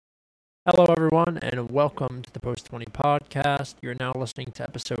Hello, everyone, and welcome to the Post 20 podcast. You're now listening to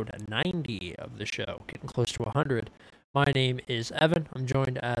episode 90 of the show, getting close to 100. My name is Evan. I'm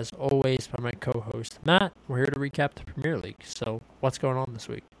joined, as always, by my co host, Matt. We're here to recap the Premier League. So, what's going on this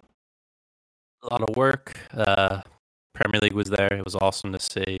week? A lot of work. Premier League was there. It was awesome to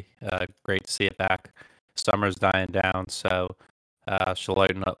see. Great to see it back. Summer's dying down, so she'll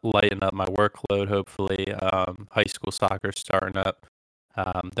lighten up my workload. Hopefully, high school soccer's starting up.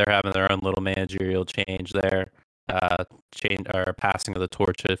 They're having their own little managerial change there, change or passing of the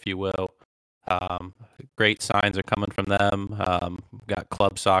torch, if you will. Great signs are coming from them. Got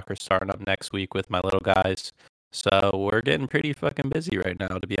club soccer starting up next week with my little guys. So we're getting pretty fucking busy right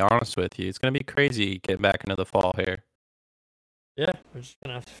now, to be honest with you. It's gonna be crazy getting back into the fall here. Yeah, we're just going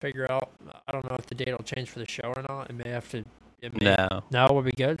to have to figure out. I don't know if the date will change for the show or not. It may have to. It may. No, No, will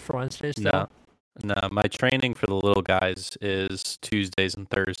be good for Wednesday no, still. no. My training for the little guys is Tuesdays and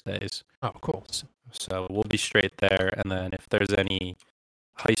Thursdays. Oh, cool. So we'll be straight there. And then if there's any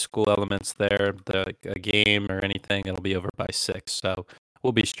high school elements there, a game or anything, it'll be over by 6. So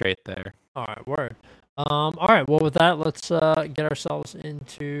we'll be straight there. All right, word. All right. Well, with that, let's get ourselves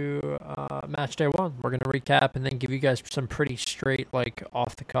into match day one. We're gonna recap and then give you guys some pretty straight, like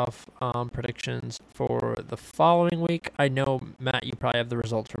off the cuff predictions for the following week. I know Matt, you probably have the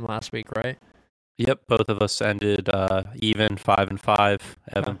results from last week, right? Yep, both of us ended even 5-5. Okay.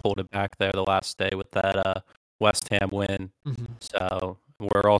 Evan pulled it back there the last day with that West Ham win. Mm-hmm. So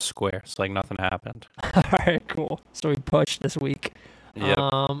we're all square. It's like nothing happened. All right, cool. So we pushed this week. Yep.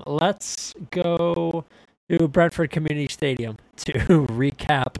 Let's go to Brentford Community Stadium to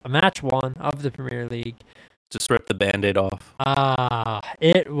recap match one of the Premier League. Just rip the band-aid off.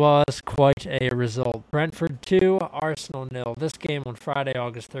 It was quite a result. Brentford 2, Arsenal 0. This game on Friday,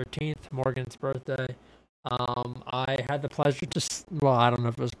 August 13th, Morgan's birthday. I had the pleasure well, I don't know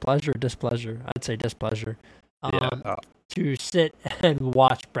if it was pleasure or displeasure. I'd say displeasure. Yeah. To sit and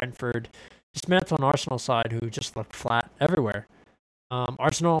watch Brentford dismantle an Arsenal side who just looked flat everywhere.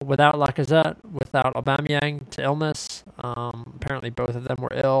 Arsenal without Lacazette, without Aubameyang to illness. Apparently both of them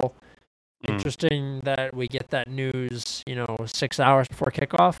were ill. Interesting that we get that news, 6 hours before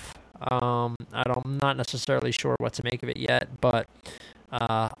kickoff. I'm not necessarily sure what to make of it yet, but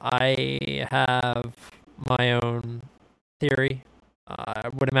I have my own theory. I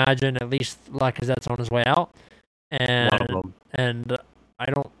would imagine at least Lacazette's on his way out, One of and them. and I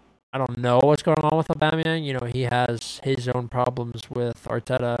don't know what's going on with Aubameyang. He has his own problems with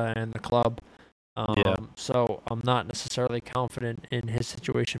Arteta and the club. Yeah. So I'm not necessarily confident in his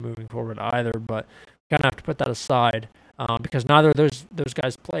situation moving forward either, but kind of have to put that aside because neither of those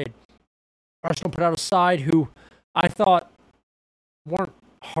guys played. Arsenal put out a side who I thought weren't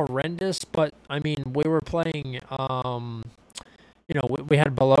horrendous, but I mean we were playing. We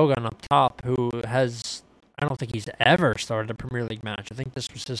had Balogun up top who has. I don't think he's ever started a Premier League match. I think this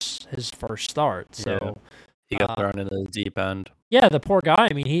was his first start. Yeah. So He got thrown into the deep end. yeah, the poor guy.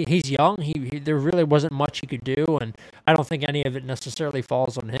 I mean, he's young. He there really wasn't much he could do, and I don't think any of it necessarily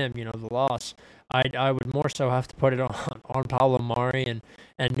falls on him. The loss. I would more so have to put it on Pablo Mari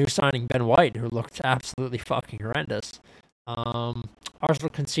and new signing Ben White, who looked absolutely fucking horrendous. Arsenal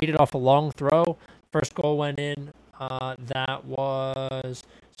conceded off a long throw. First goal went in. That was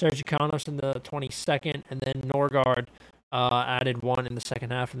Sergio Canos in the 22nd, and then Norgard added one in the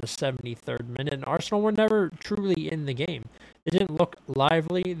second half in the 73rd minute. And Arsenal were never truly in the game. They didn't look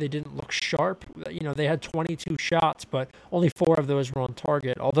lively. They didn't look sharp. They had 22 shots, but only 4 of those were on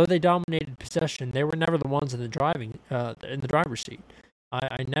target. Although they dominated possession, they were never the ones in the driver's seat.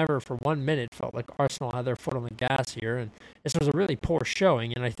 I never for 1 minute felt like Arsenal had their foot on the gas here, and this was a really poor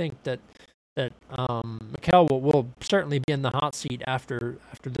showing. And I think that Mikel will certainly be in the hot seat after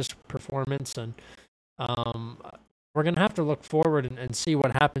this performance, and we're gonna have to look forward and see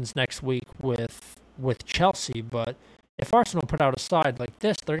what happens next week with Chelsea. But if Arsenal put out a side like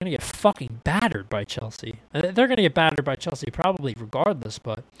this, they're gonna get fucking battered by Chelsea, and they're gonna get battered by Chelsea probably regardless.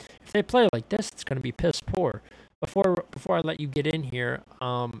 But if they play like this, it's gonna be piss poor. Before I let you get in here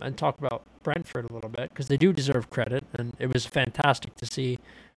and talk about Brentford a little bit, because they do deserve credit, and it was fantastic to see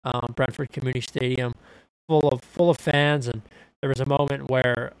Brentford Community Stadium full of fans, and there was a moment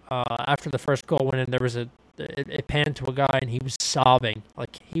where after the first goal went in, it panned to a guy and he was sobbing,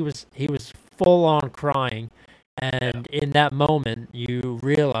 like he was full on crying, and in that moment you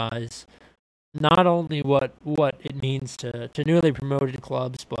realize not only what it means to newly promoted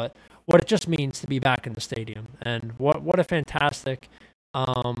clubs, but what it just means to be back in the stadium, and what a fantastic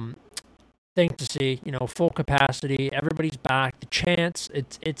thing to see. Full capacity, everybody's back, the chants,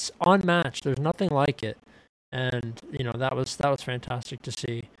 it's unmatched. There's nothing like it, and that was fantastic to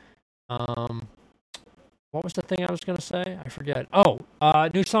see. Um, what was the thing I was going to say? I forget. Oh,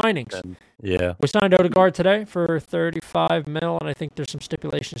 new signings. And yeah, We signed Odegaard today for 35 mil, and I think there's some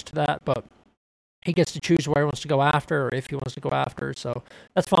stipulations to that, but he gets to choose where he wants to go after or if he wants to go after, so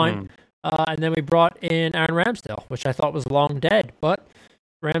that's fine. mm, And then we brought in Aaron Ramsdale, which I thought was long dead, but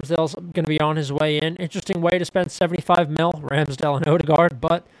Ramsdale's going to be on his way in. Interesting way to spend 75 mil, Ramsdale and Odegaard,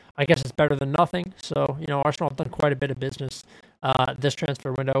 but I guess it's better than nothing. So, Arsenal have done quite a bit of business this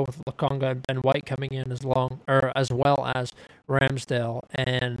transfer window with Lokonga and Ben White coming in as well as Ramsdale.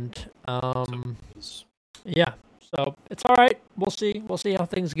 And yeah, so it's all right. We'll see. We'll see how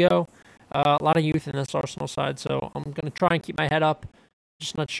things go. A lot of youth in this Arsenal side, so I'm going to try and keep my head up.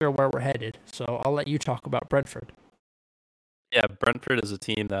 Just not sure where we're headed. So I'll let you talk about Brentford. yeah, Brentford is a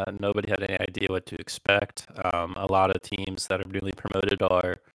team that nobody had any idea what to expect. A lot of teams that are newly promoted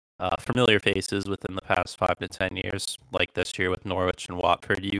are familiar faces within the past 5 to 10 years, like this year with Norwich and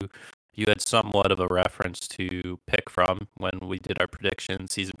Watford. You had somewhat of a reference to pick from when we did our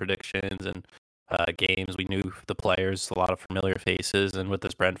predictions, season predictions, and games. We knew the players, a lot of familiar faces, and with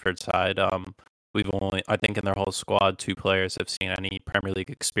this Brentford side, we've only, I think, in their whole squad, 2 players have seen any Premier League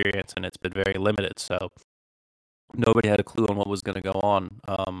experience, and it's been very limited. So nobody had a clue on what was going to go on.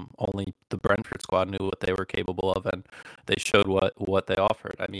 Only the Brentford squad knew what they were capable of, and they showed what they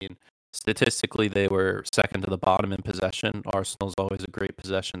offered. I mean, statistically, they were second to the bottom in possession. Arsenal's always a great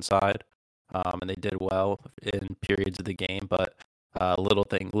possession side, and they did well in periods of the game, but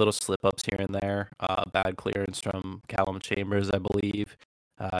little slip ups here and there. Bad clearance from Callum Chambers, I believe.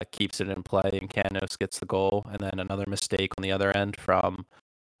 Keeps it in play, and Canos gets the goal, and then another mistake on the other end from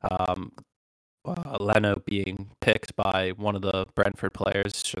um, Leno being picked by one of the Brentford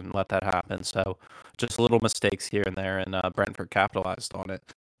players. Shouldn't let that happen. So just little mistakes here and there, and Brentford capitalized on it.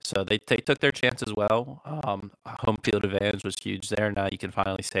 So they took their chance as well. Home field advantage was huge there. Now you can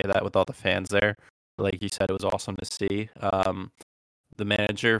finally say that with all the fans there. Like you said, it was awesome to see. The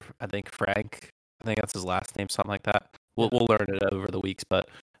manager, I think Frank, I think that's his last name, something like that. We'll learn it over the weeks, but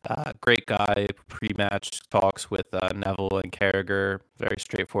great guy. Pre-match talks with Neville and Carragher. Very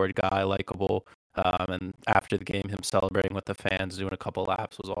straightforward guy, likable. And after the game, him celebrating with the fans, doing a couple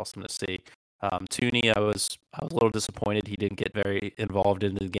laps was awesome to see. Tooney, I was a little disappointed he didn't get very involved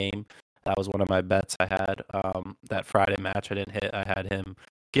in the game. That was one of my bets I had. That Friday match I didn't hit. I had him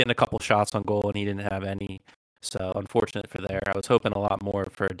getting a couple shots on goal, and he didn't have any. So unfortunate for there. I was hoping a lot more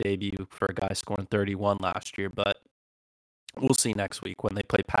for a debut for a guy scoring 31 last year, but we'll see next week when they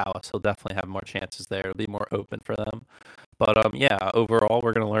play Palace. He'll definitely have more chances there. It'll be more open for them. But yeah, overall,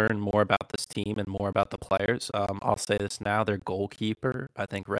 we're going to learn more about this team and more about the players. I'll say this now: their goalkeeper, I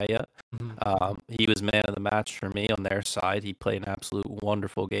think Raya, he was man of the match for me on their side. He played an absolute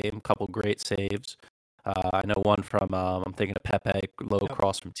wonderful game, a couple great saves. I know one from I'm thinking of Pepe, low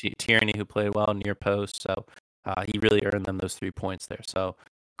cross from Tierney, who played well near post. So he really earned them those 3 points there. So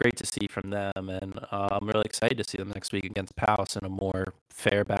great to see from them, and I'm really excited to see them next week against Palace in a more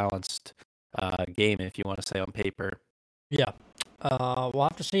fair, balanced game, if you want to say on paper. Yeah. We'll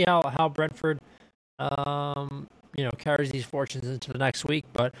have to see how Brentford, carries these fortunes into the next week.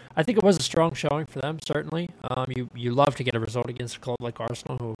 But I think it was a strong showing for them. Certainly. You love to get a result against a club like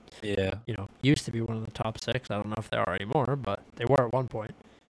Arsenal, who Yeah, used to be one of the top 6. I don't know if they are anymore, but they were at one point.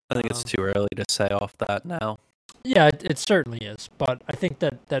 I think it's too early to say off that now. Yeah, it certainly is. But I think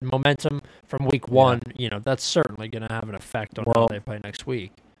that momentum from week Yeah. one, that's certainly going to have an effect on how Well, they play next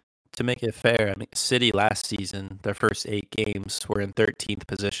week. to make it fair, I mean, City last season, their first 8 games were in 13th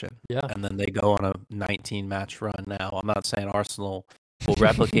position, Yeah. and then they go on a 19-match run now. I'm not saying Arsenal will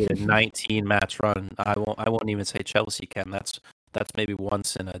replicate a 19-match run. I won't even say Chelsea can. That's maybe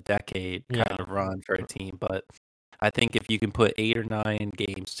once in a decade kind Yeah. of run for a team. But I think if you can put 8 or 9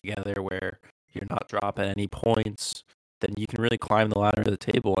 games together where you're not dropping any points, then you can really climb the ladder of the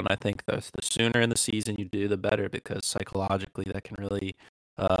table. And I think the sooner in the season you do, the better, because psychologically that can really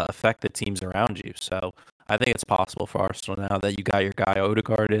affect the teams around you. So I think it's possible for Arsenal now that you got your guy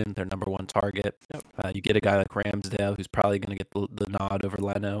Odegaard in, their number one target. Yep. You get a guy like Ramsdale, who's probably going to get the nod over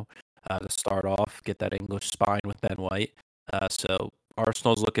Leno to start off, get that English spine with Ben White. So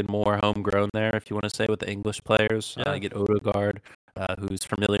Arsenal's looking more homegrown there, if you want to say, with the English players. Yeah. You get Odegaard, who's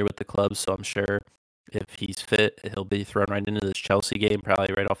familiar with the club, so I'm sure if he's fit, he'll be thrown right into this Chelsea game,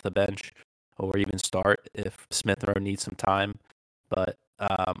 probably right off the bench, or even start if Smith Rowe needs some time. But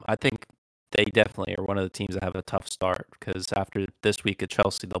I think they definitely are one of the teams that have a tough start, because after this week at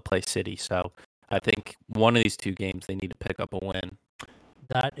Chelsea, they'll play City. So I think one of these 2 games they need to pick up a win.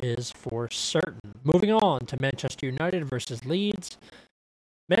 That is for certain. Moving on to Manchester United versus Leeds.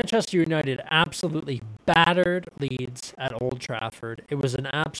 Manchester United absolutely battered Leeds at Old Trafford. It was an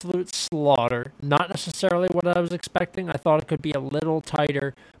absolute slaughter. Not necessarily what I was expecting. I thought it could be a little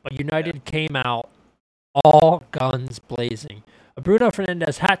tighter, but United came out all guns blazing. A Bruno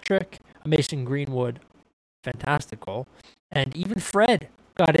Fernandes hat trick, a Mason Greenwood fantastic goal, and even Fred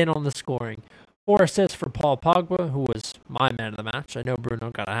got in on the scoring. 4 assists for Paul Pogba, who was my man of the match. I know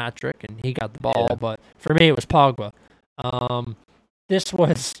Bruno got a hat trick and he got the ball, Yeah. but for me it was Pogba. This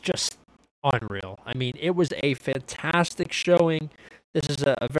was just unreal. I mean, it was a fantastic showing. This is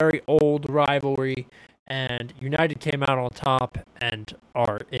a very old rivalry, and United came out on top and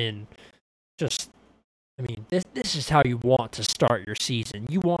are in just. I mean, this is how you want to start your season.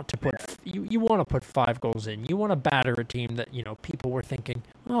 You want to put you want to put 5 goals in. You want to batter a team that people were thinking,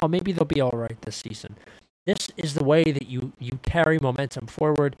 oh, maybe they'll be all right this season. This is the way that you carry momentum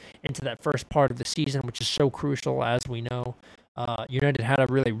forward into that first part of the season, which is so crucial, as we know. United had a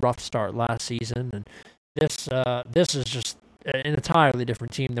really rough start last season, and this is just an entirely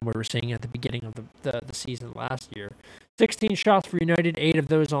different team than we were seeing at the beginning of the season last year. 16 shots for United, 8 of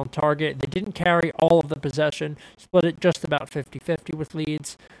those on target. They didn't carry all of the possession, split it just about 50-50 with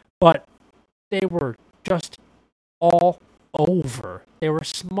Leeds, but they were just all over. They were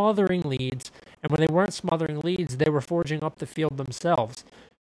smothering Leeds, and when they weren't smothering Leeds, they were forging up the field themselves.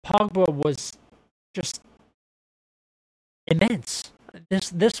 Pogba was just immense.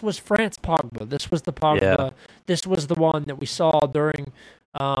 This was France Pogba. This was the Pogba. Yeah. This was the one that we saw during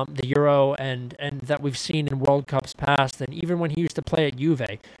the Euro and that we've seen in World Cups past, and even when he used to play at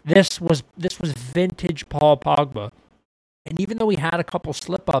Juve. This was vintage Paul Pogba. And even though he had a couple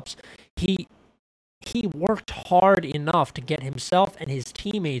slip ups, he worked hard enough to get himself and his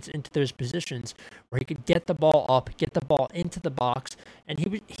teammates into those positions where he could get the ball up, get the ball into the box, and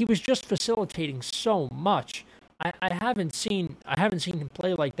he was just facilitating so much. I haven't seen him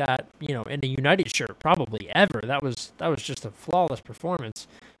play like that, in a United shirt probably ever. That was just a flawless performance.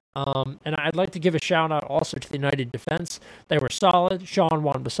 And I'd like to give a shout out also to the United defense. They were solid. Sean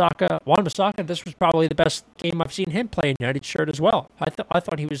Wan-Bissaka, this was probably the best game I've seen him play in United shirt as well. I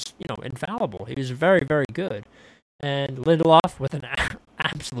thought he was, infallible. He was very, very good. And Lindelof with an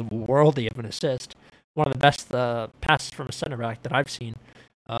absolute worldie of an assist. One of the best passes from a center back that I've seen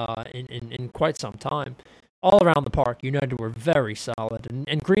in quite some time. All around the park, United were very solid,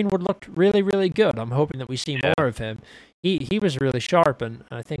 and Greenwood looked really, really good. I'm hoping that we see more of him. He was really sharp, and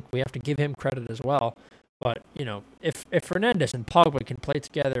I think we have to give him credit as well. But, if Fernandes and Pogba can play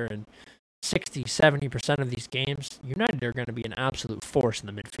together in 60, 70% of these games, United are going to be an absolute force in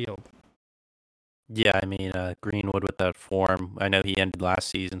the midfield. Yeah, I mean, Greenwood with that form. I know he ended last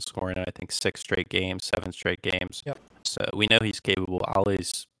season scoring, I think, 7 straight games. Yep. So we know he's capable.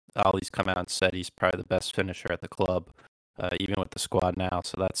 Ollie's come out and said he's probably the best finisher at the club, even with the squad now.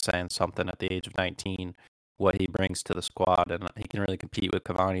 So that's saying something at the age of 19, what he brings to the squad. And he can really compete with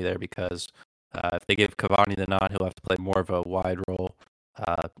Cavani there because if they give Cavani the nod, he'll have to play more of a wide role,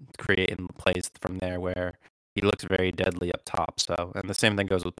 creating plays from there where he looks very deadly up top. So, and the same thing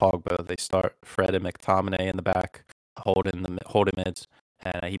goes with Pogba. They start Fred and McTominay in the back, holding mids,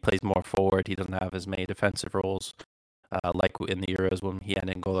 and he plays more forward. He doesn't have as many defensive roles like in the Euros when he had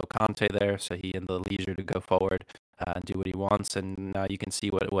N'Golo Kante there, so he had the leisure to go forward and do what he wants. And now you can see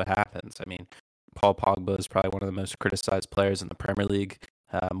what happens. I mean, Paul Pogba is probably one of the most criticized players in the Premier League,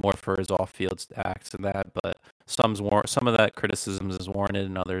 more for his off-field acts and that. But some of that criticism is warranted,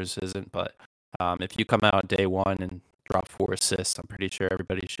 and others isn't. But if you come out day one and drop 4 assists, I'm pretty sure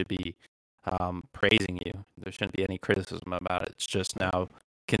everybody should be praising you. There shouldn't be any criticism about it. It's just now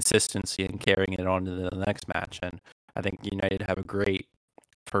consistency and carrying it on to the next match. And I think United have a great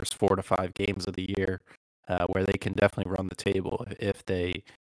first 4 to 5 games of the year where they can definitely run the table if they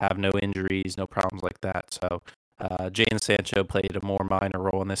have no injuries, no problems like that. So Jadon Sancho played a more minor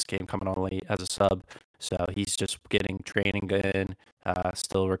role in this game, coming on late as a sub. So he's just getting training in,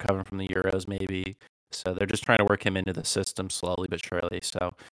 still recovering from the Euros maybe. So they're just trying to work him into the system slowly but surely.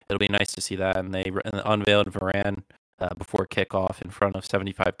 So it'll be nice to see that. And they unveiled Varane before kickoff in front of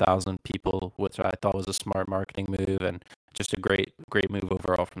 75,000 people, which I thought was a smart marketing move and just a great move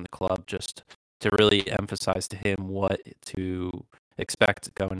overall from the club, just to really emphasize to him what to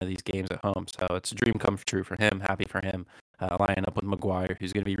expect going to these games at home. So it's a dream come true for him. Happy for him. Lining up with Maguire,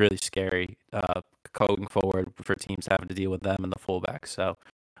 who's going to be really scary going forward for teams having to deal with them and the fullback. So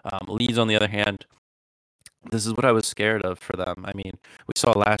Leeds, on the other hand, this is what I was scared of for them. I mean, we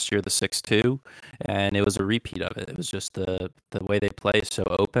saw last year the 6-2, and it was a repeat of it. It was just the way they play is so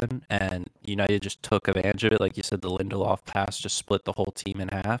open, and United just took advantage of it. Like you said, the Lindelof pass just split the whole team in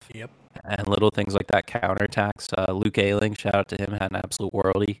half. Yep. And little things like that, counterattacks. Luke Ayling, shout out to him, had an absolute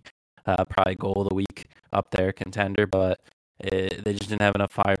worldie. Probably goal of the week up there, contender, but they just didn't have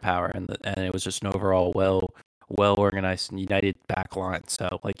enough firepower, and it was just an overall well organized and united back line.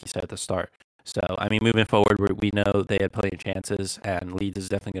 So, like you said at the start. So, I mean, moving forward, we know they had plenty of chances, and Leeds is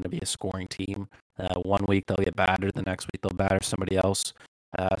definitely going to be a scoring team. One week they'll get battered, the next week they'll batter somebody else.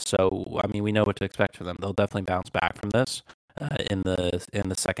 So, I mean, we know what to expect from them. They'll definitely bounce back from this in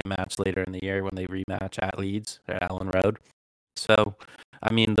the second match later in the year when they rematch at Leeds at Allen Road. So,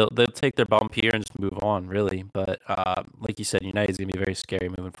 I mean, they'll take their bump here and just move on, really. But like you said, United's gonna be very scary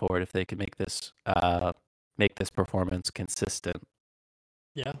moving forward if they can make this performance consistent.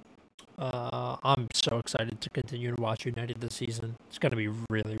 Yeah. I'm so excited to continue to watch United this season. It's going to be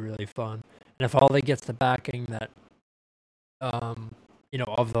really, really fun. And if Ole gets the backing that, of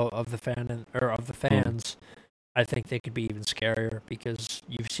the fans, I think they could be even scarier because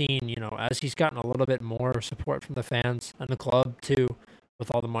you've seen, as he's gotten a little bit more support from the fans and the club too,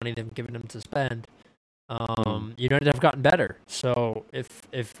 with all the money they've given him to spend. United have gotten better. So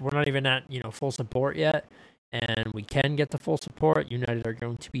if we're not even at full support yet, and we can get the full support, United are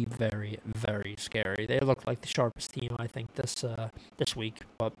going to be very, very scary. They look like the sharpest team, I think, this week.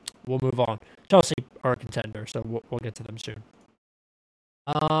 But we'll move on. Chelsea are a contender, so we'll get to them soon.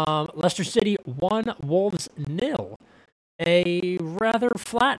 Leicester City 1, Wolves 0. A rather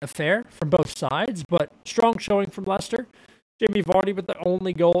flat affair from both sides, but strong showing from Leicester. Jamie Vardy with the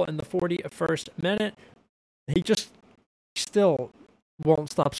only goal in the 41st minute. He just still won't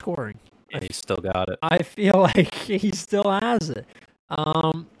stop scoring. Yeah, he still got it. I feel like he still has it.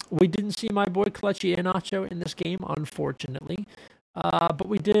 We didn't see my boy Kelechi Iheanacho in this game, unfortunately. But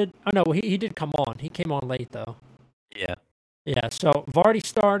we did. Oh no, he did come on. He came on late though. Yeah. Yeah. So Vardy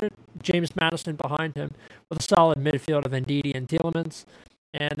started. James Maddison behind him with a solid midfield of Ndidi and Tielemans,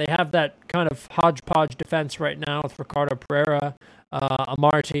 and they have that kind of hodgepodge defense right now with Ricardo Pereira,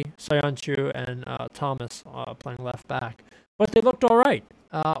 Amarty, Soyuncu, and Thomas playing left back. But they looked all right.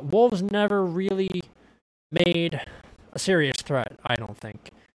 Wolves never really made a serious threat, I don't think.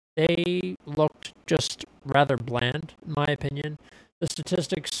 They looked just rather bland, in my opinion. The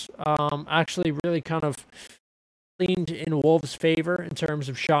statistics actually really kind of leaned in Wolves' favor in terms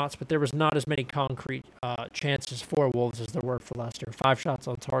of shots, but there was not as many concrete chances for Wolves as there were for Leicester. 5 shots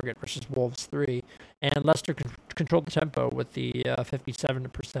on target versus Wolves 3, and Leicester controlled the tempo with the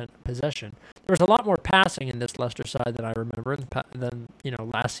 57% possession. There was a lot more passing in this Leicester side than I remember than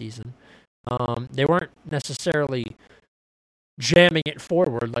last season. They weren't necessarily jamming it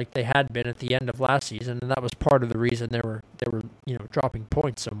forward like they had been at the end of last season, and that was part of the reason they were dropping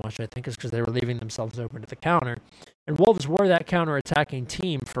points so much. I think is because they were leaving themselves open to the counter, and Wolves were that counter-attacking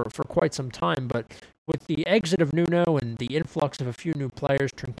team for quite some time. But with the exit of Nuno and the influx of a few new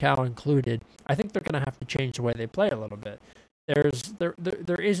players, Trincao included, I think they're going to have to change the way they play a little bit.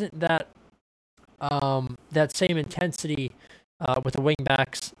 There isn't that that same intensity with the wing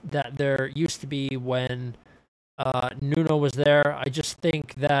backs that there used to be when Nuno was there. I just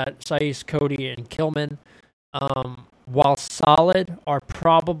think that Saiss, Cody, and Kilman, while solid, are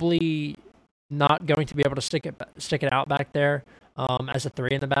probably not going to be able to stick it out back there as a 3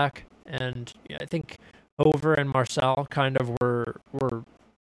 in the back. And yeah, I think Over and Marcel kind of were.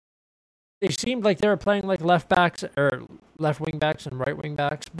 They seemed like they were playing like left backs or left wing backs and right wing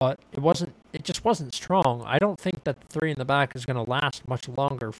backs, but it just wasn't strong. I don't think that the 3 in the back is going to last much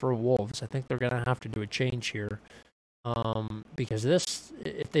longer for Wolves. I think they're going to have to do a change here. Because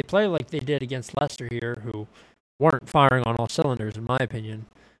if they play like they did against Leicester here, who weren't firing on all cylinders, in my opinion,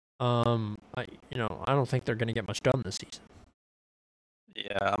 I don't think they're going to get much done this season.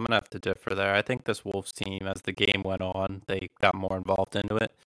 Yeah, I'm gonna have to differ there. I think this Wolves team, as the game went on, they got more involved into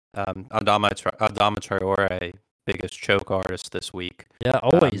it. Adama Traore, biggest choke artist this week. Yeah,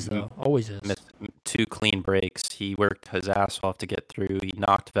 always is. Missed 2 clean breaks. He worked his ass off to get through. He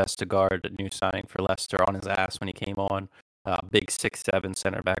knocked Vestergaard, a new signing for Leicester, on his ass when he came on. Big 6'7"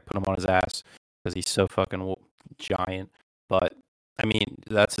 center back put him on his ass because he's so fucking giant. But I mean,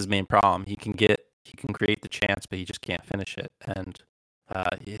 that's his main problem. He can create the chance, but he just can't finish it. And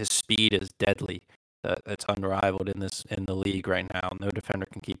his speed is deadly. It's unrivaled in the league right now. No defender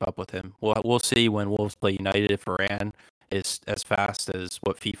can keep up with him. We'll see when Wolves play United if Varane is as fast as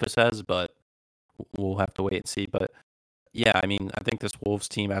what FIFA says, but we'll have to wait and see. But yeah, I mean, I think this Wolves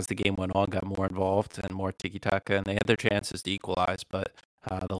team, as the game went on, got more involved and more tiki-taka, and they had their chances to equalize, but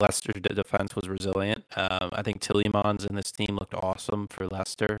the Leicester defense was resilient. I think Tielemans in this team looked awesome for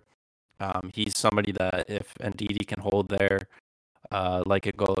Leicester. He's somebody that if Ndidi can hold there, like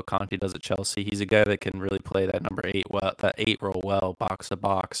N'Golo Kanté does at Chelsea, he's a guy that can really play that number 8 well, that 8 role well, box to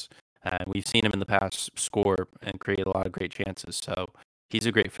box. And we've seen him in the past score and create a lot of great chances. So he's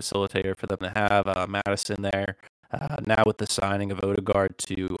a great facilitator for them to have. Madison there. Now with the signing of Odegaard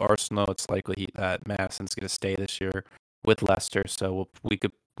to Arsenal, it's likely that Madison's going to stay this year with Leicester. So we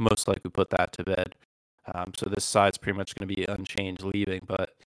could most likely put that to bed. So this side's pretty much going to be unchanged leaving,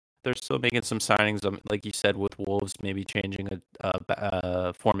 but they're still making some signings. Like you said, with Wolves maybe changing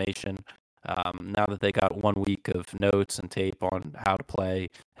a formation. Now that they got 1 week of notes and tape on how to play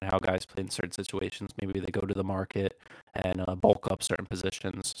and how guys play in certain situations, maybe they go to the market and bulk up certain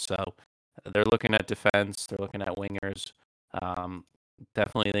positions. So they're looking at defense. They're looking at wingers. Um,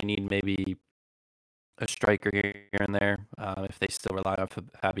 Definitely, they need maybe a striker here and there if they still rely on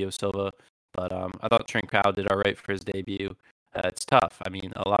Fabio Silva. But I thought Trincao did all right for his debut. It's tough. I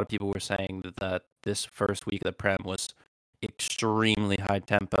mean, a lot of people were saying that this first week of the Prem was extremely high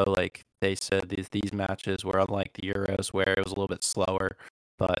tempo. Like they said, these matches were unlike the Euros where it was a little bit slower,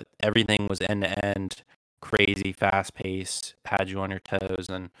 but everything was end to end, crazy, fast paced, had you on your toes,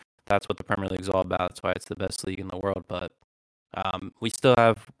 and that's what the Premier League is all about. That's why it's the best league in the world. But we still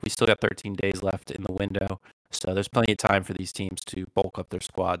got 13 days left in the window, so there's plenty of time for these teams to bulk up their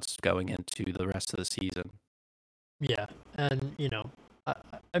squads going into the rest of the season. Yeah, and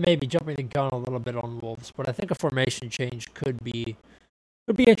I may be jumping the gun a little bit on Wolves, but I think a formation change could be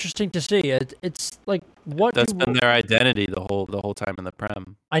interesting to see. It's like what That's do been their identity the whole time in the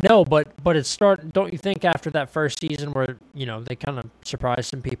Prem. I know, but it's start. Don't you think after that first season where they kind of surprised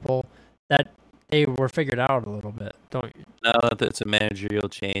some people that they were figured out a little bit? Don't you? Now that it's a managerial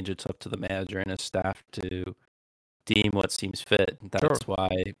change, it's up to the manager and his staff to deem what seems fit. Sure. That's why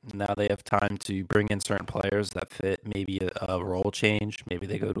now they have time to bring in certain players that fit maybe a role change. Maybe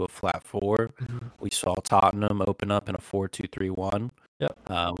they go to a flat four. Mhm. We saw Tottenham open up in a 4-2-3-1 Yep.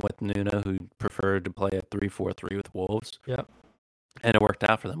 with Nuno, who preferred to play a 3-4-3 with Wolves. Yep. And it worked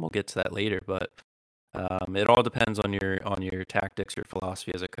out for them. We'll get to that later, but it all depends on your tactics, your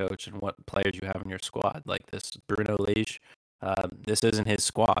philosophy as a coach, and what players you have in your squad. Like this Bruno Lage, this isn't his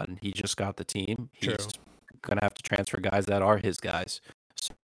squad. He just got the team. True. He's gonna have to transfer guys that are his guys.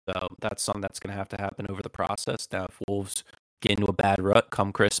 So that's something that's gonna have to happen over the process. Now, if Wolves get into a bad rut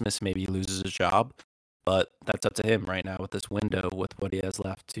come Christmas, maybe he loses his job. But that's up to him right now with this window, with what he has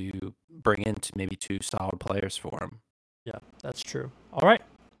left to bring in to maybe two solid players for him. Yeah, that's true. All right.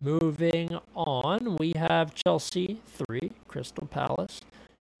 Moving on, we have Chelsea 3, Crystal Palace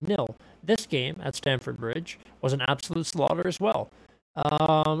 0. This game at Stamford Bridge was an absolute slaughter as well.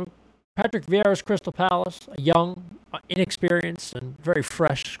 Patrick Vieira's Crystal Palace, a young, inexperienced, and very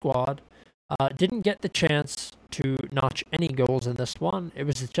fresh squad, didn't get the chance to notch any goals in this one. It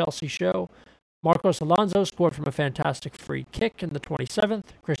was the Chelsea show. Marcos Alonso scored from a fantastic free kick in the 27th.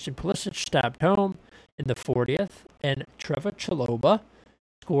 Christian Pulisic stabbed home in the 40th, and Trevor Chalobah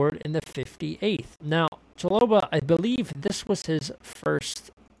scored in the 58th. Now, Chalobah, I believe this was his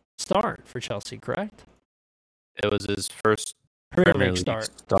first start for Chelsea, correct? It was his first Premier Premier League League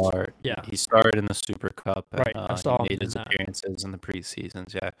start. start. Yeah. He started in the Super Cup. And, Right, I saw he him made in his that. appearances in the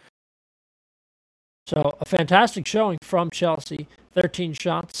preseasons. Yeah. So a fantastic showing from Chelsea. 13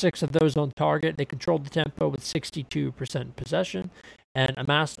 shots, 6 of those on target. They controlled the tempo with 62% possession and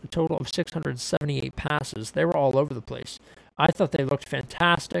amassed a total of 678 passes. They were all over the place. I thought they looked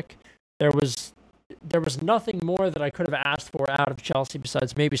fantastic. There was nothing more that I could have asked for out of Chelsea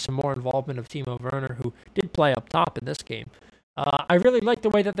besides maybe some more involvement of Timo Werner, who did play up top in this game. I really liked the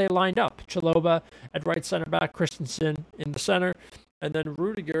way that they lined up. Chalobah at right center back, Christensen in the center, and then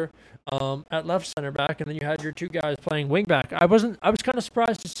Rudiger at left center back, and then you had your two guys playing wing back. I was kind of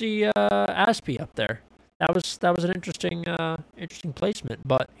surprised to see Aspie up there. That was an interesting placement,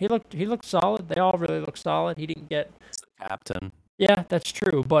 but he looked solid. They all really looked solid. He didn't get It's the captain. Yeah, that's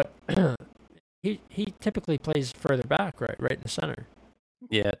true, but he typically plays further back, right in the center.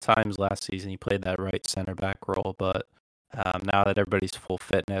 Yeah, at times last season he played that right center back role, but now that everybody's full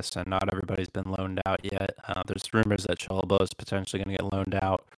fitness and not everybody's been loaned out yet, there's rumors that Chalobah is potentially going to get loaned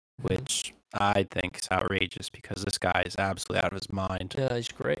out, which I think is outrageous because this guy is absolutely out of his mind. Yeah, he's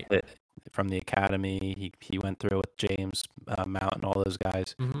great. From the academy, he went through with James Mount and all those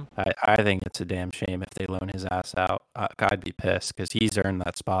guys. Mm-hmm. I think it's a damn shame if they loan his ass out. I'd be pissed because he's earned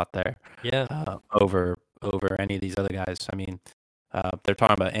that spot there. Yeah. Over any of these other guys. I mean, they're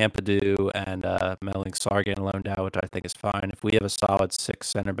talking about Ampadu and Melling Sar getting loaned out, which I think is fine. If we have a solid 6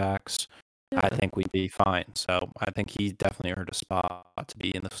 center backs, I think we'd be fine. So I think he definitely earned a spot to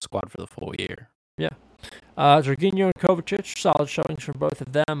be in the squad for the full year. Yeah. Jorginho and Kovacic, solid showings from both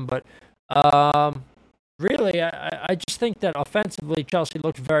of them, but really, I just think that offensively Chelsea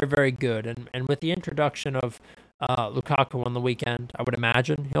looked very, very good, and with the introduction of Lukaku on the weekend. I would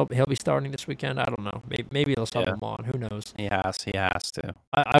imagine he'll be starting this weekend. I don't know. Maybe he'll sub Yeah, him on. Who knows? he has to.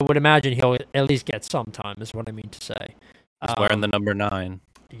 I would imagine he'll at least get some time. Is what I mean to say. He's wearing the Um, number 9.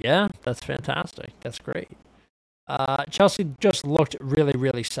 yeah, that's fantastic. That's great. Chelsea just looked really,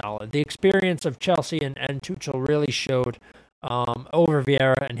 really solid. The experience of Chelsea and Tuchel really showed over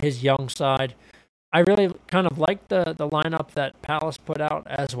Vieira and his young side. I really kind of like the lineup that Palace put out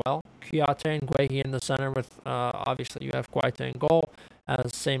as well. Kouyaté and Guehi in the center with obviously you have Guaita in goal,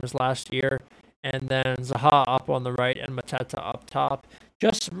 as same as last year, and then Zaha up on the right and Mateta up top.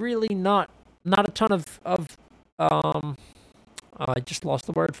 Just really not a ton of I just lost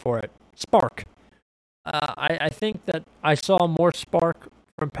the word for it. Spark. I think that I saw more spark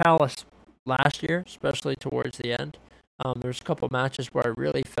from Palace last year, especially towards the end. There's a couple matches where I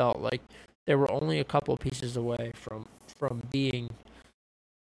really felt like they were only a couple pieces away from being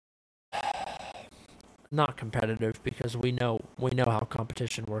not competitive because we know how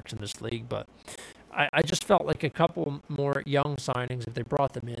competition works in this league, but I just felt like a couple more young signings, if they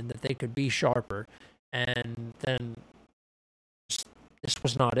brought them in, that they could be sharper, and then this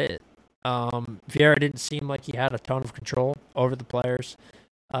was not it. Vieira didn't seem like he had a ton of control over the players.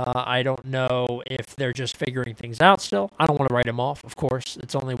 I don't know if they're just figuring things out still. I don't want to write him off, of course.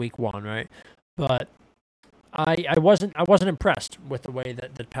 It's only week 1, right? But I wasn't impressed with the way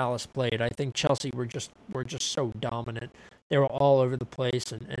that Palace played. I think Chelsea were just so dominant. They were all over the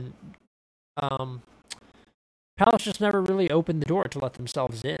place, and um, Palace just never really opened the door to let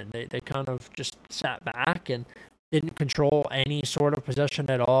themselves in. They kind of just sat back and didn't control any sort of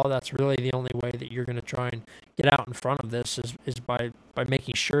possession at all. That's really the only way that you're going to try and get out in front of this is by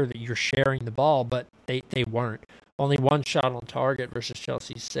making sure that you're sharing the ball, but they weren't. Only one shot on target versus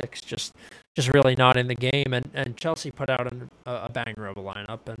Chelsea's 6, just really not in the game. And Chelsea put out a banger of a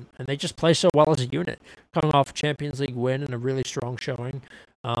lineup, and they just play so well as a unit, coming off a Champions League win and a really strong showing,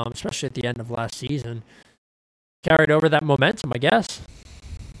 especially at the end of last season. Carried over that momentum, I guess.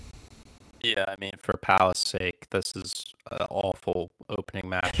 Yeah, I mean, for Palace' sake, this is an awful opening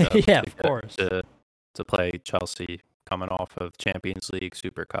matchup Yeah, of course. to play Chelsea coming off of Champions League,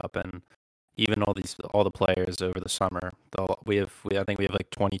 Super Cup, and even all the players over the summer. I think we have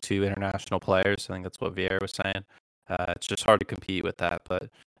like 22 international players. I think that's what Vieira was saying. It's just hard to compete with that. But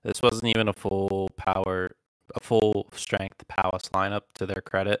this wasn't even a full strength Palace lineup to their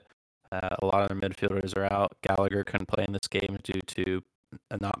credit. A lot of their midfielders are out. Gallagher couldn't play in this game due to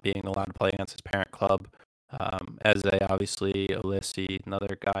not being allowed to play against his parent club. Eze, obviously, Olisi,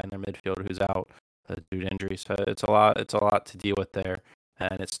 another guy in their midfield who's out due to injury. So it's a lot. It's a lot to deal with there,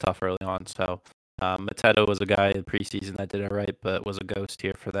 and it's tough early on. So Mateta was a guy in preseason that did it right, but was a ghost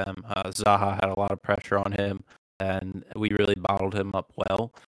here for them. Zaha had a lot of pressure on him, and we really bottled him up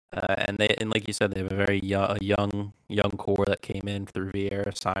well. And like you said, they have a very young core that came in through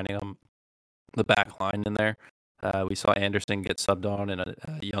Vieira signing them. The back line in there. We saw Anderson get subbed on, and a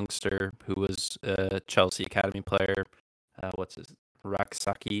youngster who was a Chelsea academy player. What's his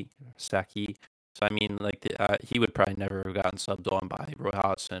Saki? So I mean, like he would probably never have gotten subbed on by Roy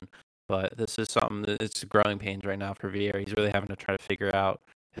Hodgson. But this is something that it's growing pains right now for Vieira. He's really having to try to figure out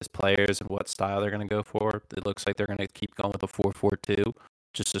his players and what style they're going to go for. It looks like they're going to keep going with a 4-4-2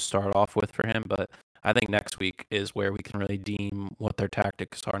 just to start off with for him. But I think next week is where we can really deem what their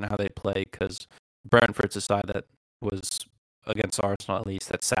tactics are and how they play, because Brentford's a side that was against Arsenal at least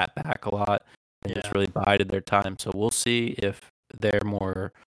that sat back a lot and just really bided their time. So we'll see if they're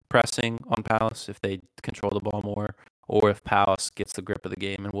more pressing on Palace, if they control the ball more, or if Palace gets the grip of the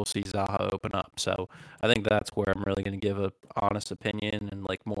game, and we'll see Zaha open up. So I think that's where I'm really going to give a honest opinion and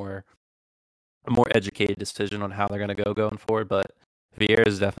like a more educated decision on how they're going to go going forward. But Vieira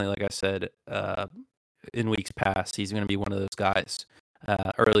is definitely, like I said, in weeks past, he's going to be one of those guys,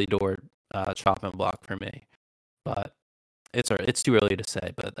 early door chopping block for me. But it's too early to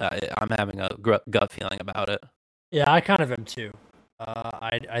say. But I'm having a gut feeling about it. Yeah, I kind of am too.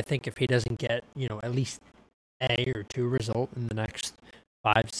 I think if he doesn't get at least a or two result in the next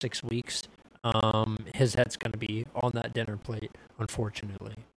 5-6 weeks, his head's going to be on that dinner plate,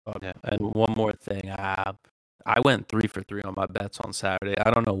 unfortunately. But Yeah, and one more thing, I went 3 for 3 on my bets on Saturday.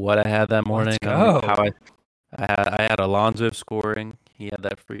 I don't know what I had that morning. let's I don't know go. how I had Alonso scoring. He had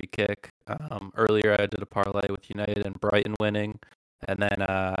that free kick. Earlier I did a parlay with United and Brighton winning, and then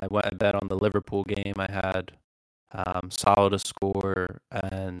I bet on the Liverpool game. I had Salah to score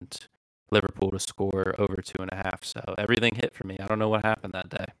and Liverpool to score over 2.5. So everything hit for me. I don't know what happened that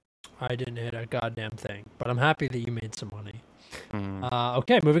day. I didn't hit a goddamn thing, but I'm happy that you made some money. Mm,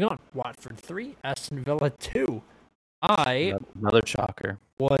 Okay, moving on. Watford 3, Aston Villa 2. I another shocker.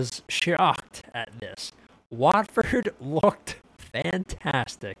 was shocked at this. Watford looked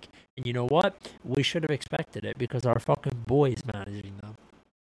fantastic. And you know what? We should have expected it because our fucking boy's managing them.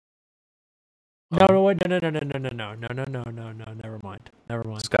 No, wait, no. Never mind.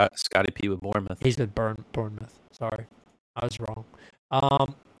 Scotty P with Bournemouth. He's with Bournemouth. Sorry, I was wrong.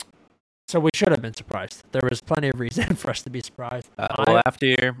 So we should have been surprised. There was plenty of reason for us to be surprised. Well, after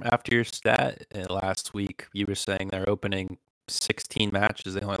your stat last week, you were saying they're opening 16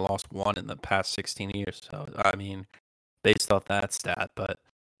 matches. They only lost one in the past 16 years. So I mean, based off that stat, but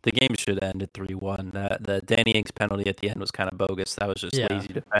the game should end at 3-1. The Danny Ings penalty at the end was kind of bogus. That was just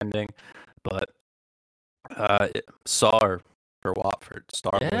lazy defending. But Sarr for Watford.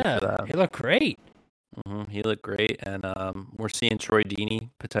 Star for that. He looked great. He looked great, and we're seeing Troy Deeney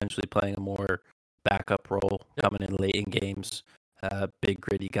potentially playing a more backup role, coming in late in games. Big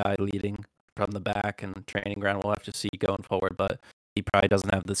gritty guy leading from the back and training ground. We'll have to see going forward, but he probably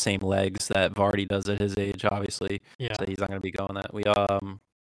doesn't have the same legs that Vardy does at his age, obviously. Yeah. So he's not going to be going that.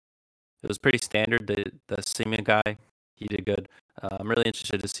 It was pretty standard. The Seaman guy, he did good. I'm really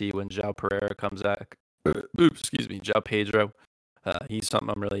interested to see when João Pereira comes back. João Pedro. He's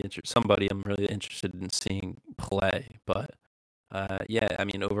somebody I'm really interested in seeing play. But yeah, I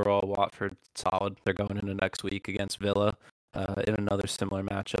mean, overall, Watford solid. They're going into next week against Villa in another similar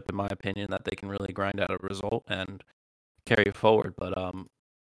matchup, in my opinion, that they can really grind out a result and carry it forward. But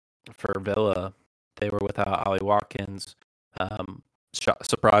for Villa, they were without Ollie Watkins.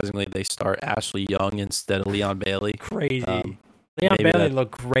 Surprisingly, they start Ashley Young instead of Leon Bailey. Crazy. Leon Bailey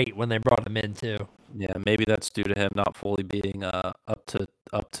looked great when they brought him in too. Yeah, maybe that's due to him not fully being up to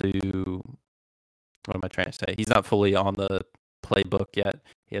what am I trying to say? He's not fully on the playbook yet.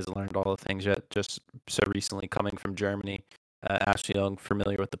 He hasn't learned all the things yet. Just so recently coming from Germany, Ashley Young,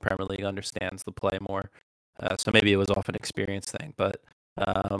 familiar with the Premier League, understands the play more. So maybe it was off an experience thing, but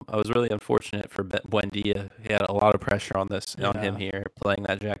I was really unfortunate for Buendia. He had a lot of pressure on him here, playing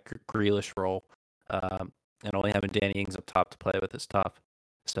that Jack Grealish role, and only having Danny Ings up top to play with is tough.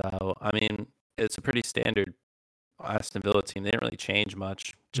 So I mean, it's a pretty standard Aston Villa team. They didn't really change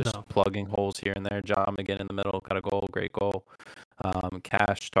much, just plugging holes here and there. John McGinn in the middle, got a goal, great goal.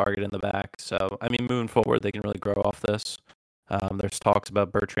 Cash target in the back. So I mean, moving forward, they can really grow off this. There's talks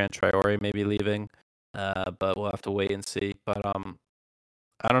about Bertrand Traore maybe leaving, but we'll have to wait and see. But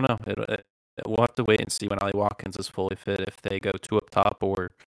I don't know. We'll have to wait and see when Ollie Watkins is fully fit, if they go two up top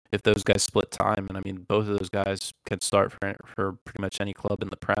or if those guys split time. And I mean, both of those guys can start for pretty much any club in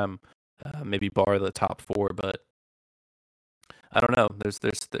the Prem, maybe bar the top four. But I don't know. There's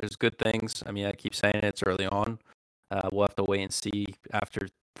good things. I mean, I keep saying it's early on. We'll have to wait and see after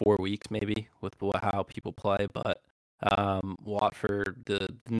 4 weeks maybe with how people play. But Watford, the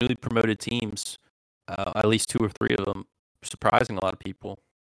newly promoted teams, at least 2 or 3 of them, surprising a lot of people.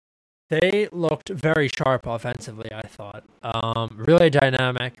 They looked very sharp offensively, I thought. Really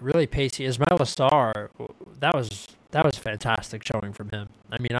dynamic, really pacey. Ismaila Sarr, that was fantastic showing from him.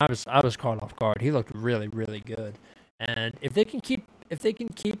 I mean, I was caught off guard. He looked really, really good. And if they can keep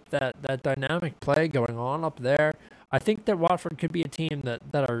that dynamic play going on up there, I think that Watford could be a team that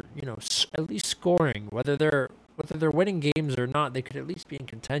are, you know, at least scoring. Whether they're winning games or not, they could at least be in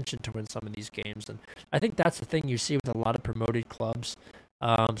contention to win some of these games. And I think that's the thing you see with a lot of promoted clubs.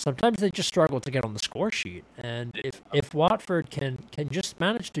 Sometimes they just struggle to get on the score sheet, and if Watford can just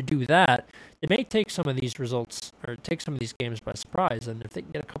manage to do that, it may take some of these results or take some of these games by surprise. And if they can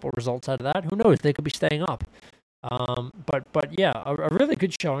get a couple of results out of that, who knows? They could be staying up. But yeah, a really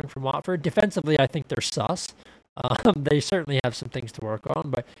good showing from Watford. Defensively, I think they're sus. They certainly have some things to work on,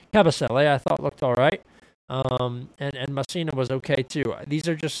 but Kabasele I thought looked all right. And Messina was okay too. These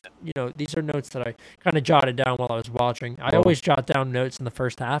are just, you know, these are notes that I kind of jotted down while I was watching. I always jot down notes in the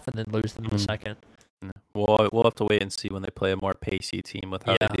first half and then lose them in the second. Well, we'll have to wait and see when they play a more pacey team with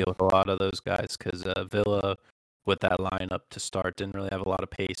how they deal with a lot of those guys, because Villa, with that lineup to start, didn't really have a lot of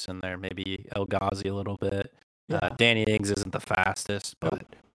pace in there. Maybe El Ghazi a little bit. Danny Ings isn't the fastest, but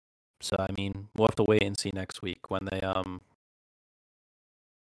so I mean, we'll have to wait and see next week when they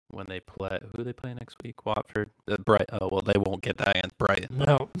play. Who do they play next week? Watford. Well, they won't get that against Brighton.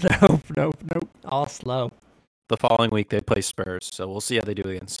 Nope. All slow. The following week they play Spurs, so we'll see how they do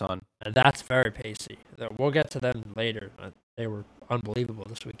against Sun. And that's very pacey. We'll get to them later. They were unbelievable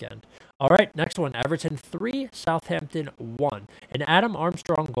this weekend. All right, next one. Everton 3, Southampton 1. An Adam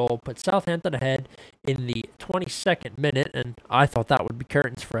Armstrong goal put Southampton ahead in the 22nd minute, and I thought that would be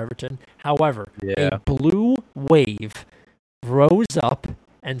curtains for Everton. However, a blue wave rose up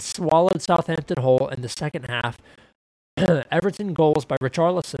and swallowed Southampton whole in the second half. Everton goals by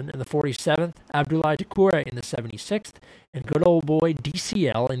Richarlison in the 47th, Abdoulaye Doucouré in the 76th, and good old boy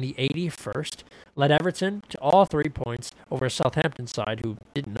DCL in the 81st led Everton to all 3 points over a Southampton side who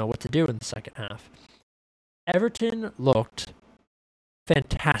didn't know what to do in the second half. Everton looked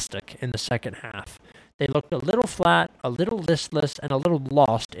fantastic in the second half. They looked a little flat, a little listless, and a little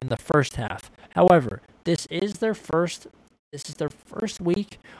lost in the first half. However, this is their first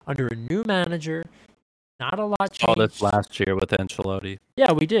week under a new manager. Not a lot changed. All this last year with Ancelotti.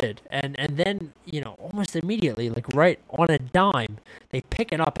 Yeah, we did. And then, almost immediately, like right on a dime, they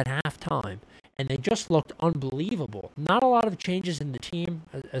pick it up at halftime. And they just looked unbelievable. Not a lot of changes in the team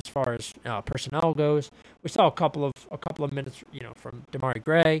as far as personnel goes. We saw a couple of minutes, from Demarai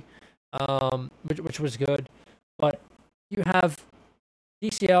Gray, which was good. But you have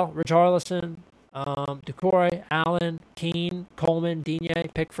DCL, Richarlison, Doucouré, Allen, Keane, Coleman, Digne,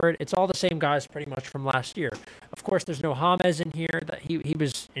 Pickford. It's all the same guys pretty much from last year. Of course, there's no James in here. That he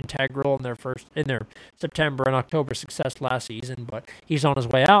was integral in their September and October success last season, but he's on his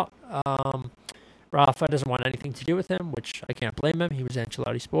way out. Rafa doesn't want anything to do with him, which I can't blame him. He was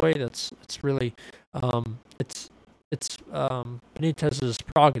Ancelotti's boy. It's really it's Benitez's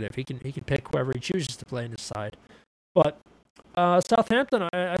prerogative. He can pick whoever he chooses to play in his side. But Southampton,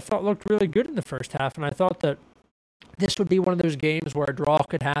 I thought looked really good in the first half, and I thought that this would be one of those games where a draw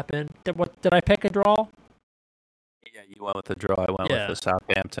could happen. Did I pick a draw? Yeah, you went with the draw. I went with the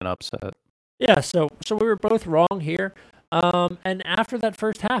Southampton upset. Yeah, so we were both wrong here. And after that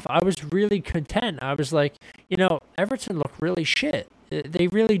first half, I was really content. I was like, Everton looked really shit. They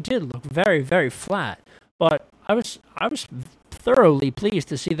really did look very, very flat. But I was thoroughly pleased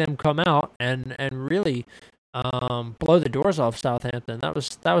to see them come out and really blow the doors off Southampton. That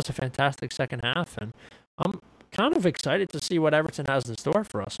was a fantastic second half, and I'm kind of excited to see what Everton has in store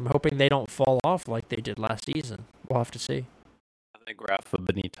for us. I'm hoping they don't fall off like they did last season. We'll have to see. I think Rafa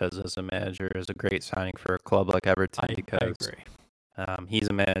Benitez as a manager is a great signing for a club like Everton because I agree. He's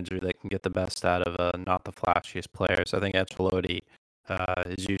a manager that can get the best out of not the flashiest players. I think Ancelotti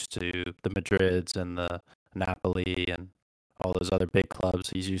is used to the Madrids and the Napoli and all those other big clubs.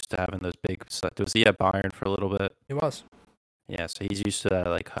 He's used to having those big. Was he at Bayern for a little bit? He was. Yeah, so he's used to that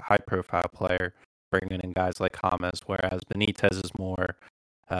like high-profile player bringing in guys like James, whereas Benitez is more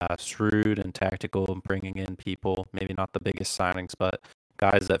shrewd and tactical and bringing in people, maybe not the biggest signings, but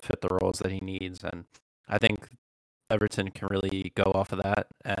guys that fit the roles that he needs. And I think Everton can really go off of that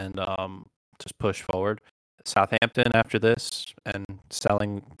and just push forward. Southampton, after this and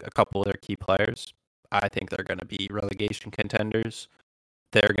selling a couple of their key players, I think they're going to be relegation contenders.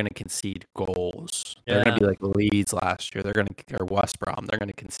 They're going to concede goals. Yeah. They're going to be like Leeds last year. Or West Brom. They're going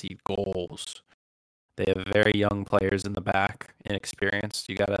to concede goals. They have very young players in the back, inexperienced.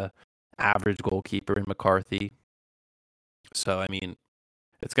 You got a average goalkeeper in McCarthy. So, I mean,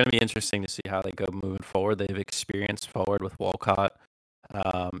 it's going to be interesting to see how they go moving forward. They have experience forward with Walcott.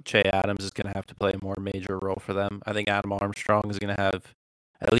 Che Adams is going to have to play a more major role for them. I think Adam Armstrong is going to have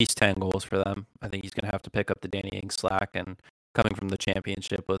at least 10 goals for them. I think he's going to have to pick up the Danny Ings slack, and coming from the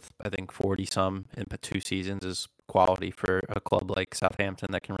championship with, I think, 40-some in 2 seasons is quality for a club like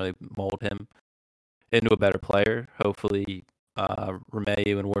Southampton that can really mold him into a better player. Hopefully,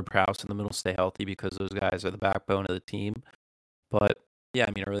 Romeu and Ward-Prowse in the middle stay healthy because those guys are the backbone of the team. But, yeah,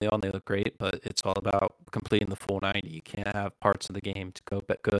 I mean, early on they look great, but it's all about completing the full 90. You can't have parts of the game to go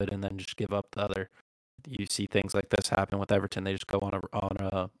good and then just give up the other. You see things like this happen with Everton. They just go on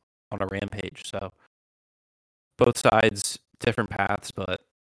a rampage. So both sides, different paths, but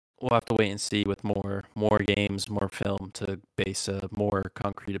we'll have to wait and see with more games, more film to base a more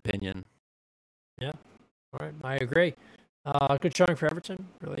concrete opinion. Yeah, all right, I agree. Good showing for Everton.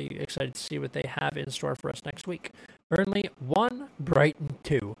 Really excited to see what they have in store for us next week. Burnley 1, Brighton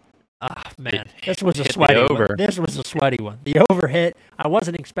 2. Man, this was a sweaty one. This was a sweaty one. The over hit. I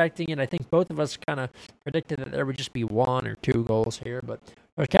wasn't expecting it. I think both of us kind of predicted that there would just be 1 or 2 goals here. But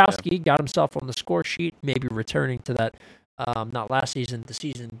Tarkowski got himself on the score sheet, maybe returning to that, not last season, the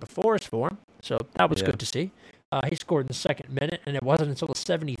season before's form. So that was good to see. He scored in the second minute, and it wasn't until the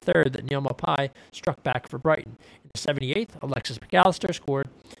 73rd that Neil Maupay struck back for Brighton. In the 78th, Alexis McAllister scored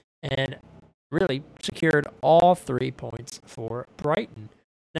and really secured all 3 points for Brighton.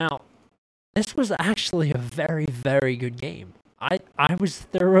 Now, this was actually a very, very good game. I was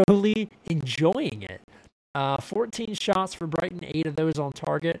thoroughly enjoying it. 14 shots for Brighton, 8 of those on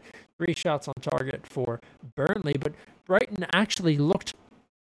target, 3 shots on target for Burnley. But Brighton actually looked,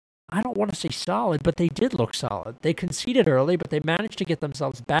 I don't want to say solid, but they did look solid. They conceded early, but they managed to get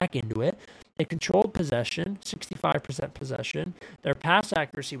themselves back into it. They controlled possession, 65% possession. Their pass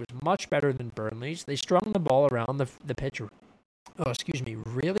accuracy was much better than Burnley's. They strung the ball around the pitch,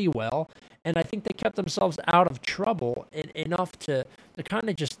 really well. And I think they kept themselves out of trouble enough to kind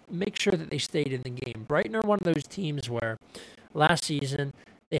of just make sure that they stayed in the game. Brighton are one of those teams where last season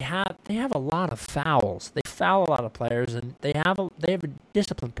they have a lot of fouls. They foul a lot of players, and they have a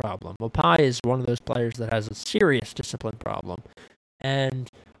discipline problem. Mopai is one of those players that has a serious discipline problem, and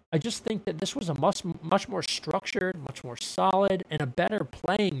I just think that this was a much more structured, much more solid, and a better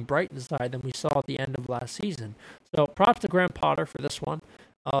playing Brighton side than we saw at the end of last season. So props to Graham Potter for this one.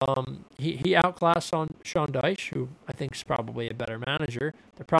 He outclassed on Sean Dyche, who I think is probably a better manager.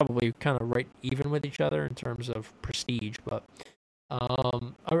 They're probably kind of right even with each other in terms of prestige, but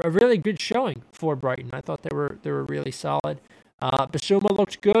a really good showing for Brighton. I thought they were really solid. Basuma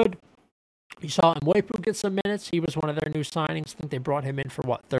looked good. You saw Mwepu get some minutes. He was one of their new signings. I think they brought him in for,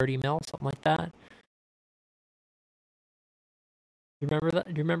 30 mil, something like that. You remember that?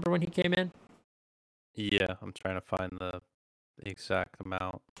 Do you remember when he came in? Yeah, I'm trying to find the exact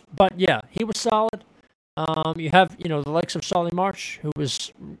amount. But yeah, he was solid. You have, the likes of Solly March, who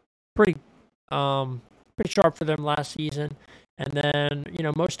was pretty sharp for them last season. And then,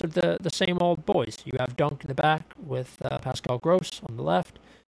 most of the same old boys. You have Dunk in the back with Pascal Gross on the left.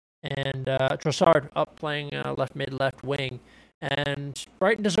 And Trossard up playing left mid, left wing. And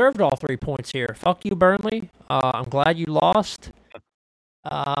Brighton deserved all 3 points here. Fuck you, Burnley. I'm glad you lost.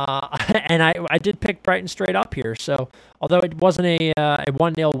 And I did pick Brighton straight up here. So although it wasn't a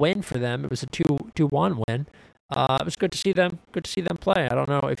 1-0 win for them, it was a 2-1 win. It was good to see them. Good to see them play. I don't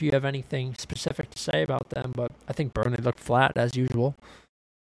know if you have anything specific to say about them, but I think Burnley looked flat as usual.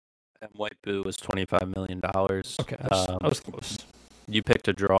 And Mwepu was $25 million. Okay, I was close. You picked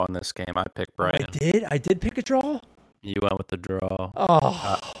a draw in this game. I picked Brighton. I did pick a draw? You went with the draw.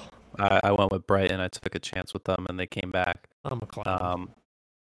 Oh. I went with Brighton. I took a chance with them, and they came back. I'm a clown.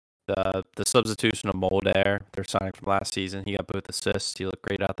 The substitution of Mulder, their signing from last season, he got both assists. He looked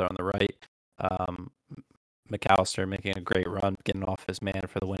great out there on the right. McAllister making a great run, getting off his man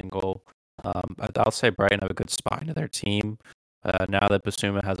for the winning goal. I'll say Brighton have a good spine to their team. Now that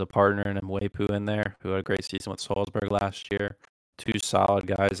Basuma has a partner and Mwepu in there, who had a great season with Salzburg last year. 2 solid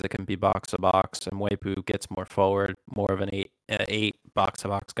guys that can be box to box, and Mwepu gets more forward, more of an eight box to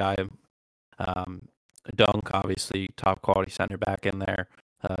box guy. Dunk, obviously, top quality center back in there.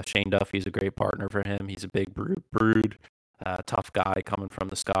 Shane Duffy's a great partner for him. He's a big brood, tough guy coming from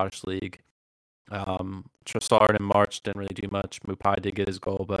the Scottish League. Trossard and March didn't really do much. Mopai did get his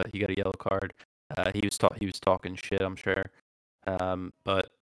goal, but he got a yellow card. He was talking shit, I'm sure. But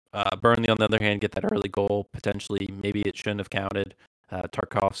Burnley, on the other hand, get that early goal. Potentially, maybe it shouldn't have counted.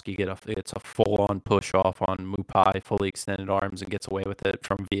 Tarkovsky gets a full-on push off on Mopai, fully extended arms, and gets away with it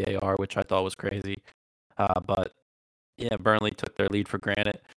from VAR, which I thought was crazy. But yeah, Burnley took their lead for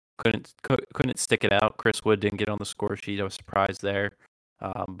granted. Couldn't stick it out. Chris Wood didn't get on the score sheet. I was surprised there.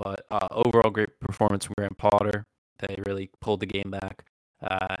 But overall, great performance from Graham Potter. They really pulled the game back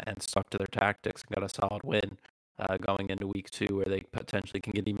and stuck to their tactics and got a solid win going into week 2, where they potentially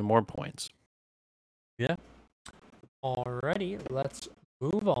can get even more points. Yeah. Alrighty, let's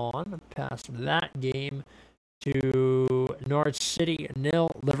move on past that game to Norwich City 0,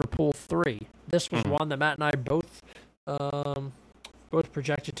 Liverpool 3. This was one that Matt and I both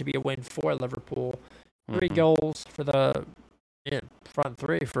projected to be a win for Liverpool. 3 goals for the front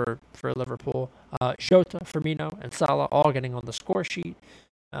 3 for Liverpool. Jota, Firmino, and Salah all getting on the score sheet.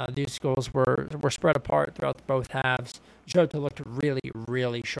 These goals were spread apart throughout both halves. Jota looked really,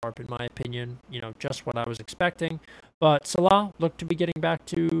 really sharp in my opinion. Just what I was expecting. But Salah looked to be getting back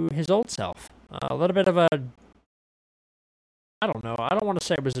to his old self. A little bit of a, I don't know. I don't want to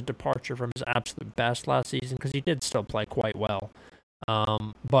say it was a departure from his absolute best last season, because he did still play quite well.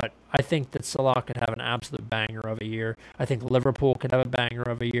 But I think that Salah could have an absolute banger of a year. I think Liverpool could have a banger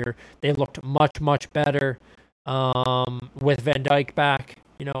of a year. They looked much, much better with Van Dijk back,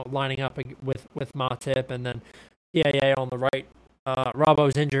 lining up with Matip, and then yeah, on the right.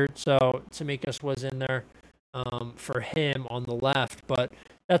 Robbo's injured, so Tsimikas was in there for him on the left. But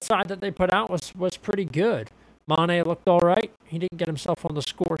that side that they put out was pretty good. Mane looked all right. He didn't get himself on the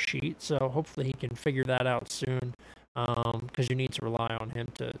score sheet, so hopefully he can figure that out soon, because you need to rely on him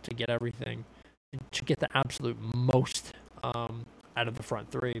to get everything, to get the absolute most out of the front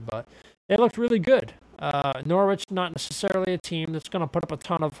 3. But they looked really good. Norwich, not necessarily a team that's going to put up a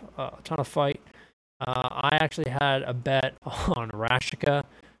ton of fight. I actually had a bet on Rashika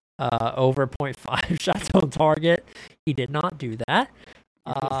over 0.5 shots on target. He did not do that.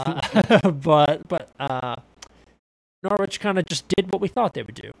 But Norwich kind of just did what we thought they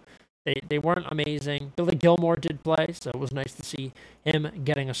would do. They weren't amazing. Billy Gilmore did play, so it was nice to see him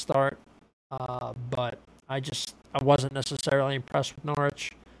getting a start. But I wasn't necessarily impressed with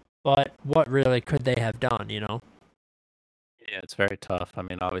Norwich. But what really could they have done? You know? Yeah, it's very tough. I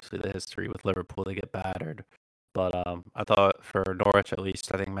mean, obviously the history with Liverpool, they get battered. But I thought for Norwich at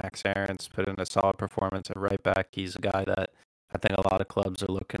least, I think Max Aarons put in a solid performance at right back. He's a guy that I think a lot of clubs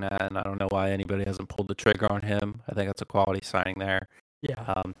are looking at, and I don't know why anybody hasn't pulled the trigger on him. I think that's a quality signing there.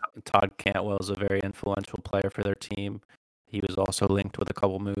 Yeah. Todd Cantwell is a very influential player for their team. He was also linked with a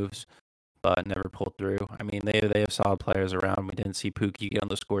couple moves, but never pulled through. I mean, they have solid players around. We didn't see Pookie get on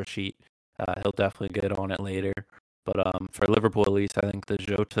the score sheet. He'll definitely get on it later. But for Liverpool, at least, I think the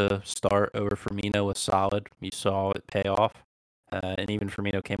Jota start over Firmino was solid. You saw it pay off, and even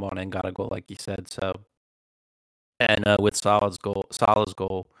Firmino came on and got a goal, like you said. So, and with Salah's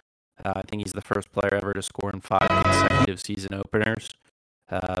goal, I think he's the first player ever to score in 5 consecutive season openers.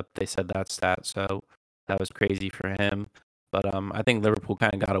 They said that stat, so that was crazy for him. But I think Liverpool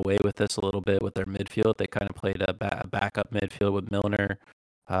kind of got away with this a little bit with their midfield. They kind of played a backup midfield with Milner,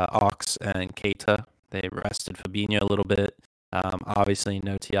 Ox, and Keita. They rested Fabinho a little bit. Obviously,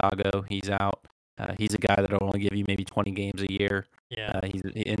 no Thiago. He's out. He's a guy that'll only give you maybe 20 games a year. Yeah. He's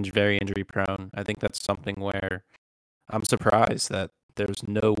very injury prone. I think that's something where I'm surprised that there's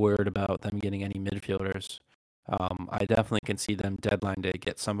no word about them getting any midfielders. I definitely can see them deadline day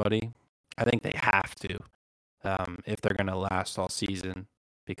get somebody. I think they have to if they're going to last all season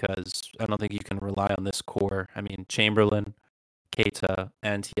because I don't think you can rely on this core. I mean, Chamberlain, Keita,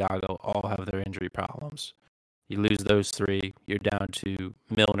 and Thiago all have their injury problems. You lose those three, you're down to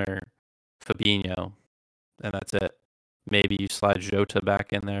Milner, Fabinho, and that's it. Maybe you slide Jota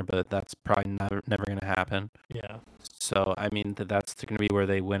back in there, but that's probably never going to happen. Yeah. So, I mean, that's going to be where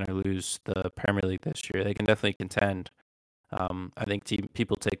they win or lose the Premier League this year. They can definitely contend. I think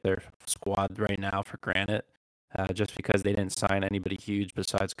people take their squad right now for granted just because they didn't sign anybody huge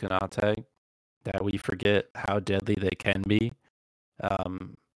besides Konate, that we forget how deadly they can be.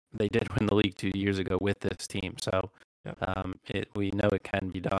 They did win the league 2 years ago with this team, so we know it can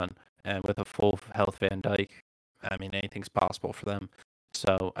be done. And with a full health Van Dijk, I mean, anything's possible for them.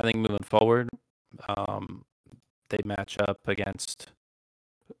 So I think moving forward, they match up against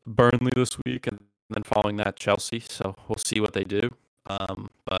Burnley this week, and then following that Chelsea. So we'll see what they do.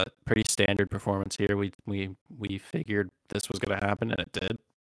 But pretty standard performance here. We figured this was going to happen, and it did.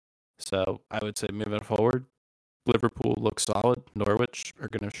 So I would say moving forward, Liverpool looks solid. Norwich are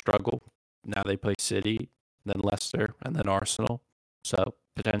going to struggle. Now they play City, then Leicester, and then Arsenal. So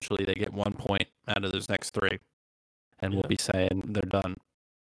potentially they get 1 point out of those next three, and we'll be saying they're done.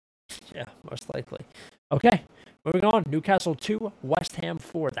 Yeah, most likely. Okay, moving on. Newcastle 2, West Ham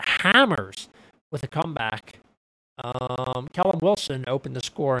 4. The Hammers with a comeback. Callum Wilson opened the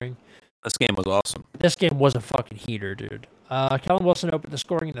scoring. This game was awesome. This game was a fucking heater, dude. Callum Wilson opened the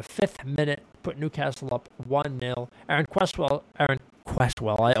scoring in the 5th minute, put Newcastle up 1-0. Aaron Cresswell,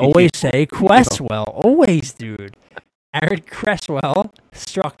 I always say Cresswell, always, dude. Aaron Cresswell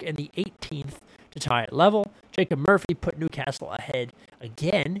struck in the 18th to tie it level. Jacob Murphy put Newcastle ahead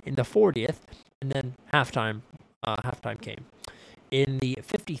again in the 40th, and then halftime came. In the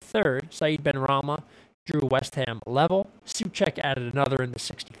 53rd, Saeed Benrahma drew West Ham level. Souček added another in the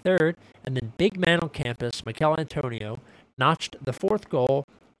 63rd, and then big man on campus, Mikel Antonio, notched the 4th goal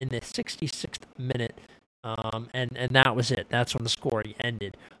in the 66th minute, and that was it. That's when the scoring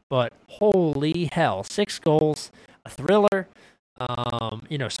ended. But holy hell, 6 goals, a thriller,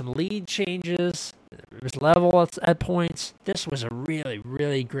 some lead changes. It was level at points. This was a really,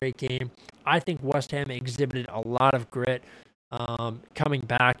 really great game. I think West Ham exhibited a lot of grit coming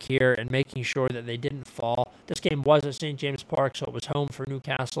back here and making sure that they didn't fall. This game was at St. James Park, so it was home for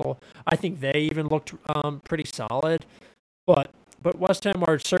Newcastle. I think they even looked pretty solid, but West Ham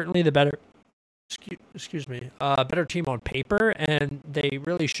are certainly the better better team on paper, and they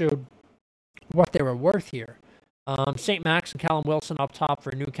really showed what they were worth here. St. Max and Callum Wilson up top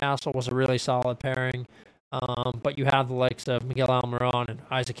for Newcastle was a really solid pairing. But you have the likes of Miguel Almiron and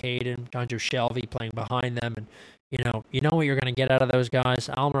Isaac Hayden, Jonjo Shelvey playing behind them, and you know what you're going to get out of those guys.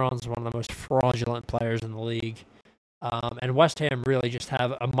 Almiron's one of the most fraudulent players in the league. And West Ham really just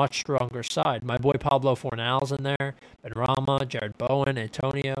have a much stronger side. My boy Pablo Fornal's in there, Benrahma, Jared Bowen,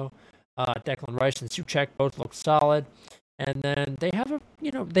 Antonio, Declan Rice, and Souček both look solid. And then they have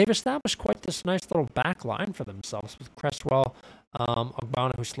they've established quite this nice little back line for themselves with Cresswell,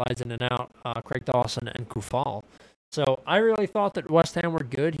 Ogbonna, who slides in and out, Craig Dawson, and Kufal. So I really thought that West Ham were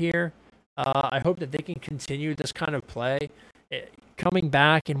good here. I hope that they can continue this kind of play Coming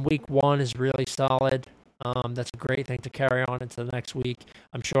back in week 1 is really solid. That's a great thing to carry on into the next week.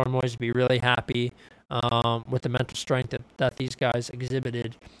 I'm sure Moyes will be really happy with the mental strength that these guys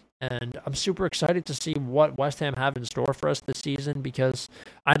exhibited. And I'm super excited to see what West Ham have in store for us this season because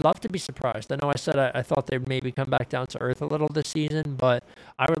I'd love to be surprised. I know I said I thought they'd maybe come back down to earth a little this season, but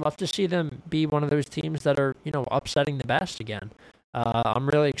I would love to see them be one of those teams that are, upsetting the best again. I'm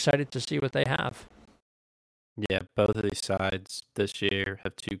really excited to see what they have. Yeah, both of these sides this year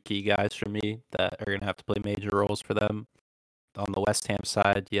have two key guys for me that are going to have to play major roles for them. On the West Ham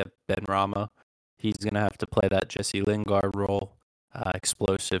side, you have Ben Rama. He's going to have to play that Jesse Lingard role,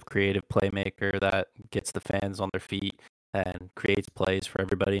 explosive, creative playmaker that gets the fans on their feet and creates plays for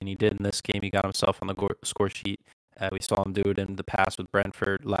everybody. And he did in this game. He got himself on the score sheet. We saw him do it in the past with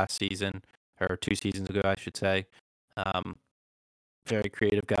Brentford last season, or 2 seasons ago, I should say. Um, Very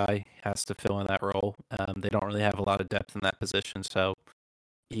creative guy, has to fill in that role. They don't really have a lot of depth in that position, so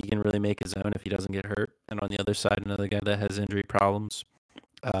he can really make his own if he doesn't get hurt. And on the other side, another guy that has injury problems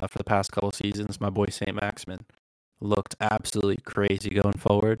for the past couple seasons, my boy St. Maximin, looked absolutely crazy going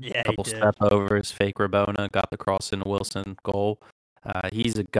forward. Yeah, he Couple did. step overs, fake Rabona, got the cross into Wilson goal.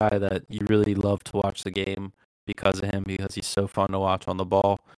 He's a guy that you really love to watch the game because of him, because he's so fun to watch on the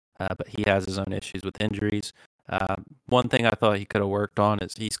ball. But he has his own issues with injuries. One thing I thought he could have worked on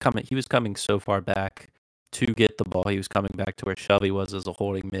is he was coming so far back to get the ball. He was coming back to where Shelby was as a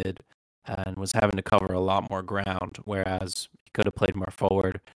holding mid and was having to cover a lot more ground, whereas he could have played more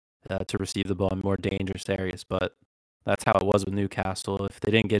forward to receive the ball in more dangerous areas. But that's how it was with Newcastle. If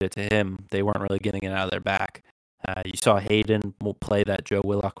they didn't get it to him, they weren't really getting it out of their back. You saw Hayden will play that Joe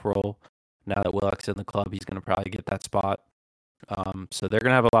Willock role. Now that Willock's in the club, he's going to probably get that spot. So they're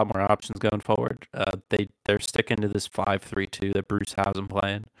going to have a lot more options going forward. They're sticking to this 5-3-2 that Bruce has them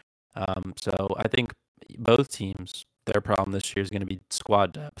playing. So I think both teams, their problem this year is going to be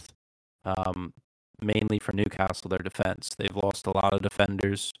squad depth. Mainly for Newcastle, their defense. They've lost a lot of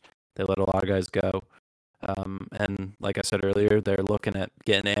defenders. They let a lot of guys go. And like I said earlier, they're looking at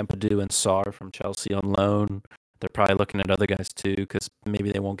getting Ampadu and Sarr from Chelsea on loan. They're probably looking at other guys too, because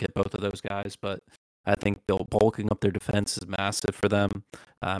maybe they won't get both of those guys. But I think bulking up their defense is massive for them.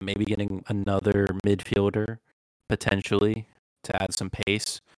 Maybe getting another midfielder potentially to add some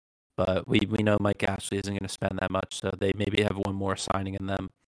pace. But we know Mike Ashley isn't going to spend that much, so they maybe have one more signing in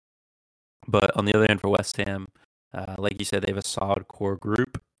them. But on the other hand, for West Ham, like you said, they have a solid core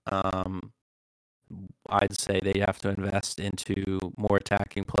group. I'd say they have to invest into more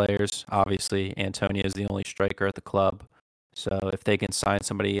attacking players. Obviously, Antonio is the only striker at the club. So if they can sign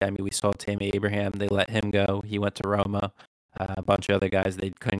somebody, I mean, we saw Tammy Abraham, they let him go. He went to Roma. A bunch of other guys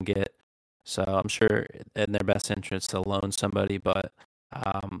they couldn't get. So I'm sure in their best interest to loan somebody. But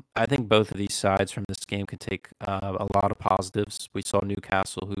I think both of these sides from this game can take a lot of positives. We saw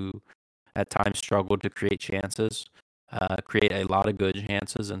Newcastle, who at times struggled to create chances, create a lot of good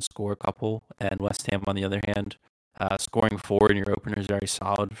chances and score a couple. And West Ham, on the other hand, scoring 4 in your opener is very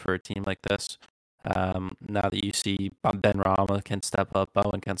solid for a team like this. Now that you see Ben Rama can step up,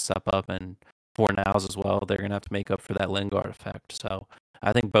 Bowen can step up, and Fornals as well, they're going to have to make up for that Lingard effect. So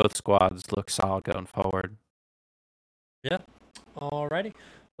I think both squads look solid going forward. Yeah. Alrighty.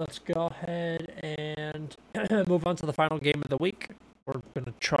 Let's go ahead and move on to the final game of the week. We're going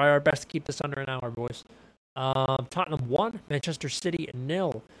to try our best to keep this under an hour, boys. Tottenham 1, Manchester City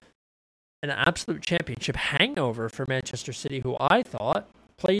 0. An absolute championship hangover for Manchester City, who I thought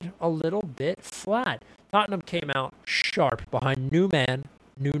played a little bit flat. Tottenham came out sharp behind new man,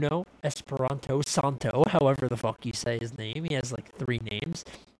 Nuno Esperanto Santo, however the fuck you say his name. He has like 3 names.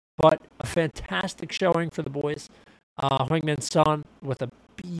 But a fantastic showing for the boys. Heung-min Son with a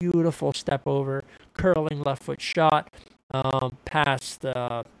beautiful step over, curling left foot shot past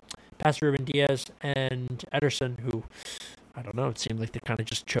Ruben Diaz and Ederson, who, I don't know, it seemed like they kind of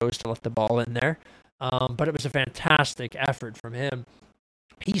just chose to let the ball in there. But it was a fantastic effort from him.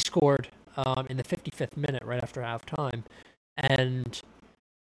 He scored in the 55th minute right after halftime. And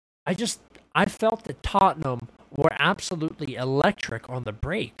I felt that Tottenham were absolutely electric on the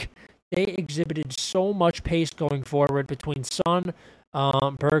break. They exhibited so much pace going forward between Son,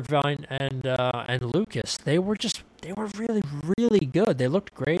 Bergwijn, and Lucas. They were really, really good. They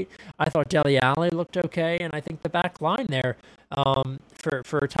looked great. I thought Dele Alli looked okay, and I think the back line there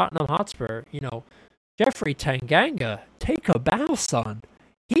for Tottenham Hotspur, Jeffrey Tanganga, take a bow, son.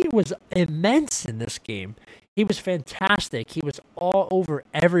 He was immense in this game. He was fantastic. He was all over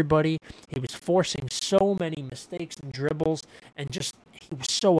everybody. He was forcing so many mistakes and dribbles, and just was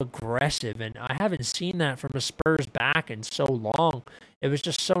so aggressive, and I haven't seen that from a Spurs back in so long. It was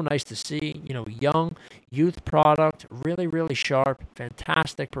just so nice to see, young youth product, really, really sharp,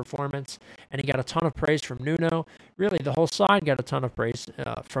 fantastic performance, and he got a ton of praise from Nuno. Really, the whole side got a ton of praise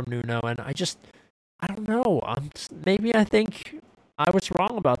from Nuno, and I don't know. Maybe I think I was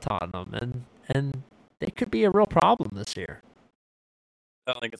wrong about Tottenham, and they could be a real problem this year.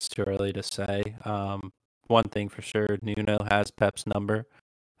 I don't think it's too early to say. One thing for sure, Nuno has Pep's number.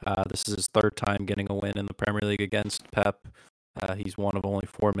 This is his third time getting a win in the Premier League against Pep. He's one of only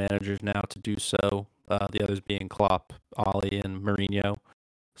 4 managers now to do so. The others being Klopp, Ollie, and Mourinho.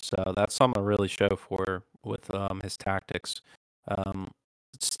 So that's something to really show for with his tactics. Um,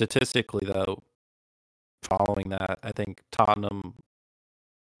 Statistically, though, following that, I think Tottenham,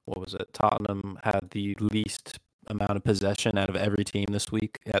 what was it? Tottenham had the least amount of possession out of every team this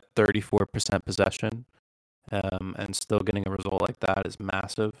week at 34% possession. And still getting a result like that is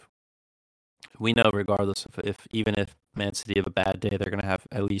massive. We know, regardless of even if Man City have a bad day, they're going to have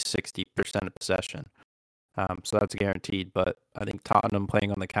at least 60% of possession. So that's guaranteed. But I think Tottenham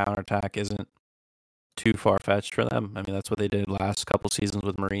playing on the counterattack isn't too far-fetched for them. I mean, that's what they did last couple seasons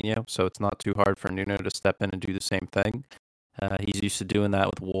with Mourinho, so it's not too hard for Nuno to step in and do the same thing. He's used to doing that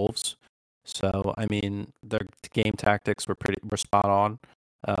with Wolves. So, I mean, their game tactics were spot on.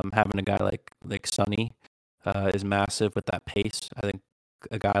 Having a guy like Sonny is massive with that pace. I think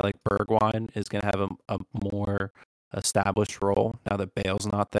a guy like Bergwijn is going to have a more established role now that Bale's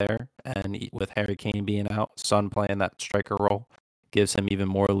not there, and with Harry Kane being out, Son playing that striker role gives him even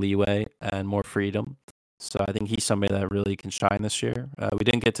more leeway and more freedom. So I think he's somebody that really can shine this year. We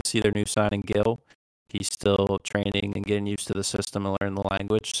didn't get to see their new signing, Gill. He's still training and getting used to the system and learning the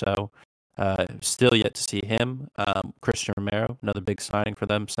language. So still yet to see him. Christian Romero, another big signing for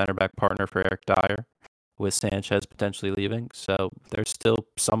them, center back partner for Eric Dyer, with Sanchez potentially leaving. So there's still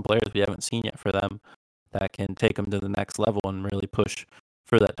some players we haven't seen yet for them that can take them to the next level and really push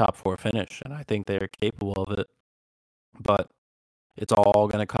for that top 4 finish. And I think they're capable of it. But it's all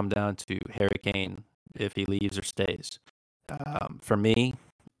going to come down to Harry Kane if he leaves or stays. For me,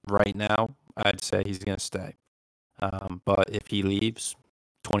 right now, I'd say he's going to stay. But if he leaves,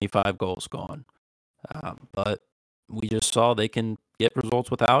 25 goals gone. But we just saw they can get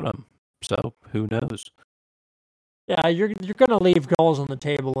results without him. So who knows? Yeah, you're gonna leave goals on the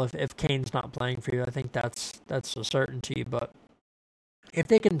table if Kane's not playing for you. I think that's a certainty. But if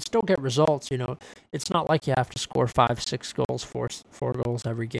they can still get results, it's not like you have to score 5, 6 goals, four goals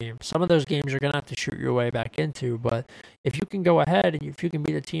every game. Some of those games you're gonna have to shoot your way back into. But if you can go ahead and if you can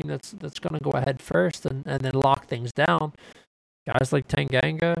be the team that's gonna go ahead first and then lock things down, guys like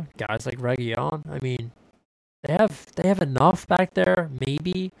Tanganga, guys like Reguilon, I mean, they have enough back there,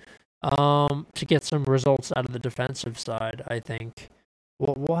 maybe, to get some results out of the defensive side. I think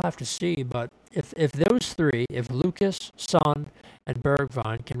we'll have to see. But if those three, if Lucas, Son, and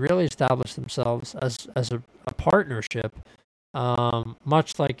Bergwijn can really establish themselves as a partnership,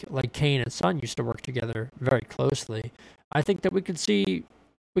 much like Kane and Son used to work together very closely, I think that we could see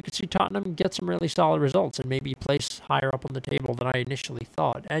Tottenham get some really solid results and maybe place higher up on the table than I initially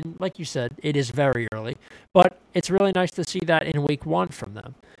thought. And like you said, it is very early, but it's really nice to see that in week 1 from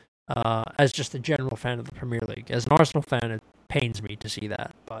them. As just a general fan of the Premier League, as an Arsenal fan, it pains me to see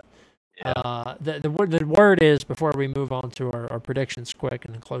that. But the word is, before we move on to our predictions quick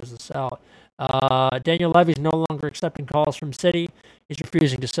and then close this out, Daniel Levy's no longer accepting calls from City. He's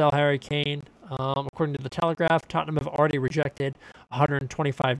refusing to sell Harry Kane. According to the Telegraph, Tottenham have already rejected a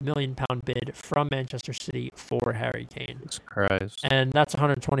 £125 million bid from Manchester City for Harry Kane. Jesus Christ. And that's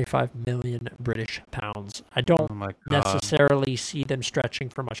 125 million British pounds. I don't necessarily see them stretching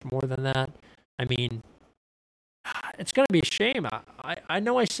for much more than that. I mean, it's going to be a shame. I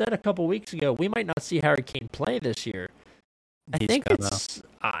know I said a couple weeks ago we might not see Harry Kane play this year.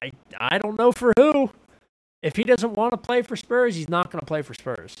 I don't know for who. If he doesn't want to play for Spurs, he's not going to play for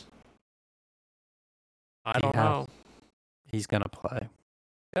Spurs. I don't know. He's going to play.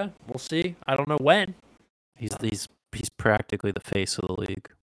 Yeah, we'll see. I don't know when. He's practically the face of the league.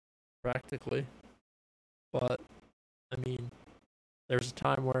 Practically. But, I mean, there's a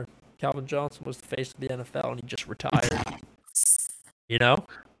time where Calvin Johnson was the face of the NFL and he just retired.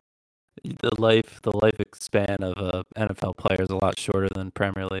 The life span of a NFL player is a lot shorter than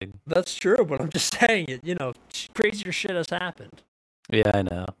Premier League. That's true, but I'm just saying it. Crazier shit has happened. Yeah, I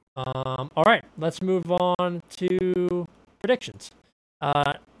know. All right, let's move on to predictions.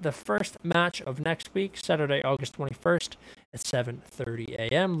 The first match of next week, Saturday, August 21st at 7:30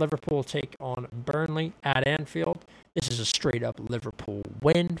 a.m. Liverpool take on Burnley at Anfield. This is a straight-up Liverpool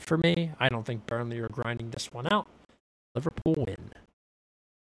win for me. I don't think Burnley are grinding this one out. Liverpool win.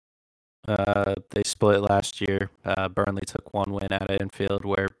 They split last year. Burnley took one win at Anfield,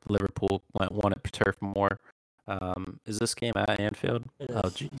 where Liverpool won at Turf Moor. Is this game at Anfield? It Oh,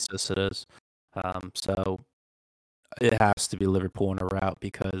 is. Jesus, it is. So it has to be Liverpool in a rout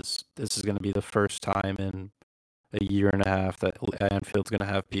because this is going to be the first time in a year and a half that Anfield's going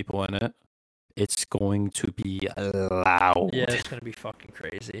to have people in it. It's going to be loud. Yeah, it's gonna be fucking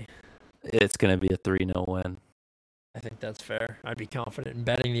crazy. It's going to be a 3-0 win. I think that's fair. I'd be confident in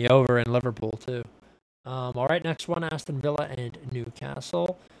betting the over in Liverpool too. All right, next one: Aston Villa and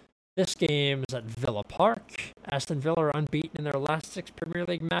Newcastle. This game is at Villa Park. Aston Villa are unbeaten in their last 6 Premier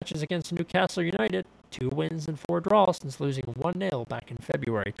League matches against Newcastle United. 2 wins and 4 draws since losing 1-0 back in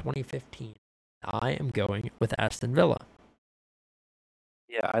February 2015. I am going with Aston Villa.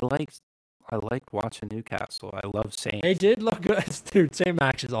 Yeah, I liked watching Newcastle. I love Saint. They did look good. Dude, St.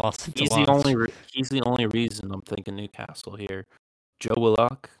 Max is awesome to He's watch. he's the only reason I'm thinking Newcastle here. Joe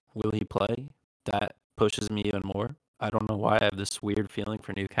Willock, will he play? That pushes me even more. I don't know why I have this weird feeling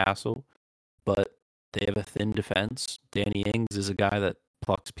for Newcastle, but they have a thin defense. Danny Ings is a guy that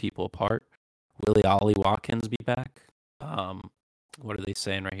plucks people apart. Willie Ollie Watkins be back? What are they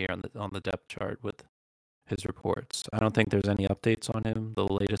saying right here on the depth chart with his reports? I don't think there's any updates on him. The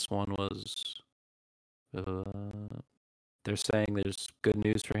latest one was they're saying there's good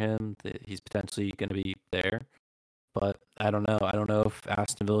news for him, that he's potentially going to be there. But I don't know. I don't know if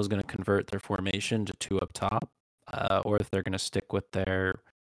Aston Villa is going to convert their formation to 2 up top, or if they're going to stick with their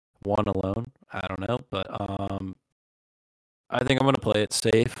 1 alone. I don't know. But I think I'm going to play it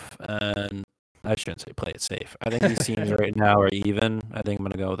safe. And I shouldn't say play it safe. I think these teams right now are even. I think I'm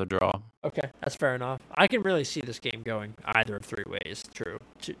going to go with a draw. Okay, that's fair enough. I can really see this game going either of 3 ways,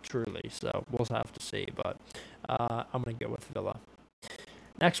 truly. So we'll have to see, but I'm going to go with Villa.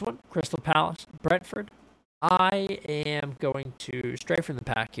 Next one, Crystal Palace, Brentford. I am going to stray from the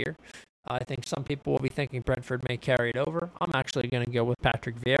pack here. I think some people will be thinking Brentford may carry it over. I'm actually going to go with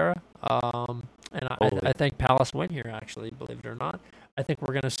Patrick Vieira. And I think Palace win here, actually, believe it or not. I think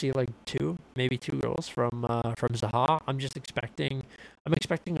we're going to see like 2, maybe 2 goals from Zaha. I'm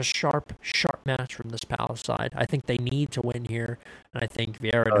expecting a sharp match from this Palace side. I think they need to win here, and I think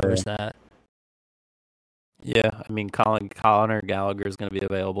Vieira knows that. Yeah, I mean, Conor Gallagher is going to be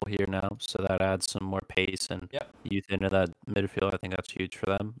available here now, so that adds some more pace and youth into that midfield. I think that's huge for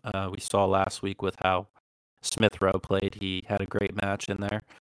them. We saw last week with how Smith Rowe played. He had a great match in there,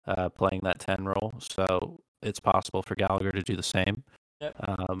 playing that 10 role, so it's possible for Gallagher to do the same. Yep.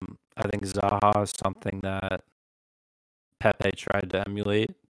 I think Zaha is something that Pepe tried to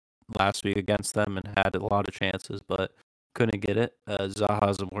emulate last week against them and had a lot of chances, but couldn't get it.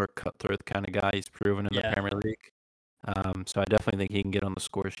 Zaha is a more cutthroat kind of guy. He's proven in the Premier League. So I definitely think he can get on the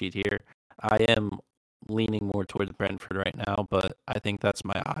score sheet here. I am leaning more towards Brentford right now, but I think that's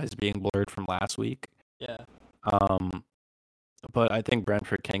my eyes being blurred from last week. Yeah. But I think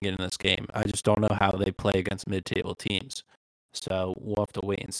Brentford can get in this game. I just don't know how they play against mid-table teams. So we'll have to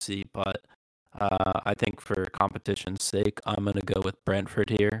wait and see. But I think for competition's sake, I'm going to go with Brentford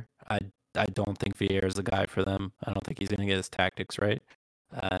here. I don't think Vieira is the guy for them. I don't think he's going to get his tactics right.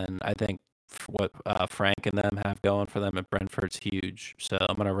 And I think what Frank and them have going for them at Brentford's huge. So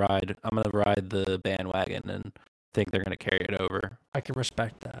I'm going to ride the bandwagon and think they're going to carry it over. I can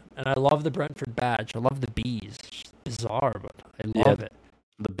respect that. And I love the Brentford badge. I love the bees. It's bizarre, but I love it.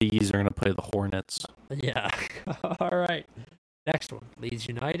 The bees are going to play the Hornets. Yeah. All right. Next one, Leeds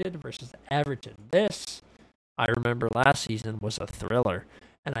United versus Everton. This, I remember last season, was a thriller,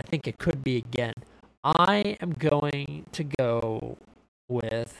 and I think it could be again. I am going to go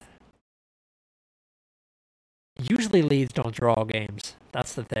with... Usually Leeds don't draw games.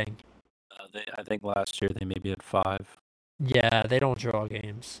 That's the thing. I think last year they maybe had 5. Yeah, they don't draw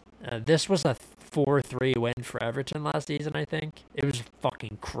games. This was a 4-3 win for Everton last season, I think. It was a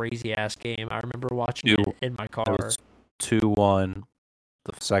fucking crazy-ass game. I remember watching it in my car. It was 2-1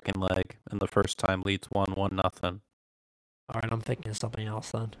 the second leg, and the first time Leeds won 1-0. All right, I'm thinking of something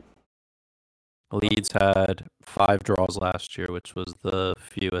else then. Leeds had 5 draws last year, which was the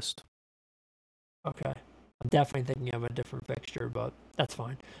fewest. Okay. I'm definitely thinking of a different fixture, but that's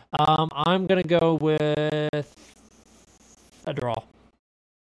fine. I'm going to go with a draw,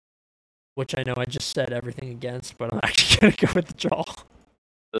 which I know I just said everything against, but I'm actually going to go with the draw.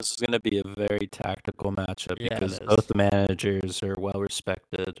 This is going to be a very tactical matchup because both the managers are well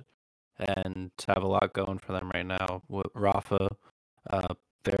respected and have a lot going for them right now. Rafa,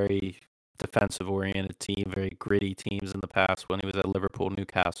 very defensive oriented team, very gritty teams in the past. When he was at Liverpool,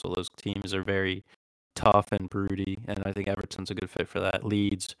 Newcastle, those teams are very tough and broody, and I think Everton's a good fit for that.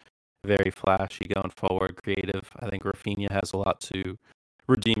 Leeds, very flashy going forward, creative. I think Rafinha has a lot to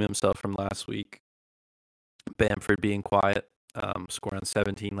redeem himself from last week. Bamford being quiet, scoring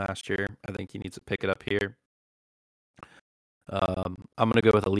 17 last year. I think he needs to pick it up here. I'm going to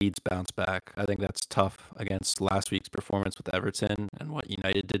go with a Leeds bounce back. I think that's tough against last week's performance with Everton and what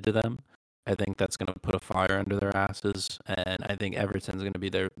United did to them. I think that's going to put a fire under their asses, and I think Everton's going to be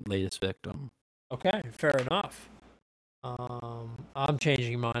their latest victim. Okay, fair enough. I'm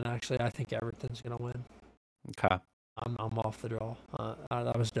changing mine actually. I think Everton's gonna win. Okay. I'm off the draw.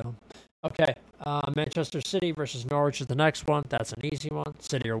 That was dumb. Okay, Manchester City versus Norwich is the next one. That's an easy one.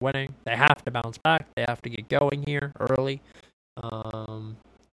 City are winning. They have to bounce back. They have to get going here early.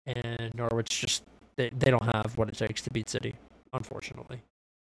 And Norwich just they don't have what it takes to beat City, unfortunately.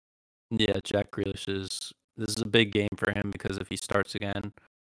 Yeah, Jack Grealish this is a big game for him because if he starts again,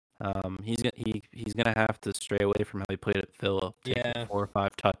 he's gonna have to stray away from how he played at Villa, taking Yeah. 4 or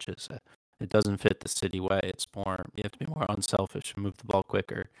 5 touches. It doesn't fit the City way. It's more you have to be more unselfish and move the ball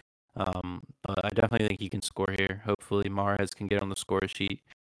quicker. But I definitely think he can score here. Hopefully, Mahrez can get on the score sheet.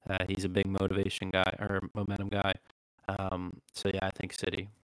 He's a big motivation guy or momentum guy. So yeah, I think City.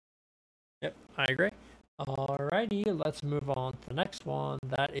 Yep, I agree. Alrighty, let's move on to the next one.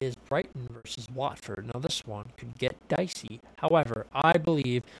 That is Brighton versus Watford. Now, this one could get dicey. However, I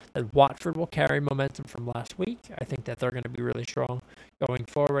believe that Watford will carry momentum from last week. I think that they're going to be really strong going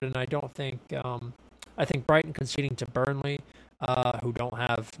forward, and I don't think. I think Brighton conceding to Burnley, who don't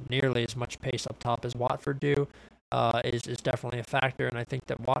have nearly as much pace up top as Watford do, is definitely a factor, and I think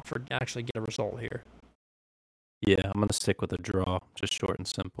that Watford actually get a result here. Yeah, I'm gonna stick with a draw, just short and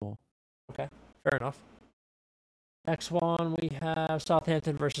simple. Okay, fair enough. Next one, we have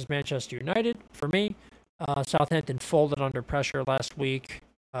Southampton versus Manchester United. For me, Southampton folded under pressure last week,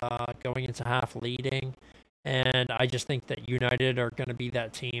 going into half leading. And I just think that United are going to be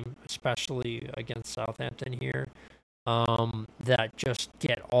that team, especially against Southampton here, that just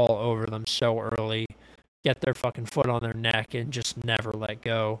get all over them so early, get their fucking foot on their neck, and just never let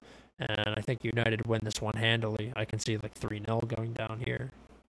go. And I think United win this one handily. I can see like 3-0 going down here.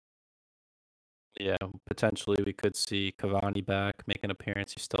 Yeah, potentially we could see Cavani back, make an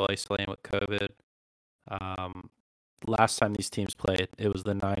appearance. He's still isolating with COVID. Um, Last time these teams played, it was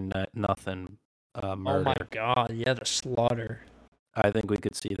the 9-0 Oh my murder. god, yeah, the slaughter. I think we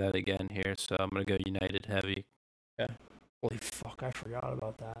could see that again here, so I'm gonna go United heavy. Yeah. Holy fuck, I forgot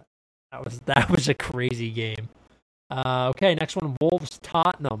about that. That was a crazy game. Okay, next one, Wolves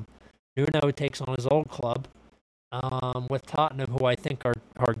Tottenham. Nuno takes on his old club. With Tottenham, who I think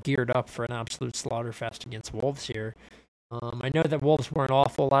are geared up for an absolute slaughter fest against Wolves here. I know that Wolves weren't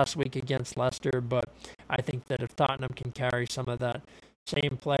awful last week against Leicester, but I think that if Tottenham can carry some of that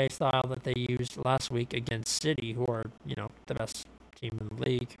same play style that they used last week against City, who are, the best team in the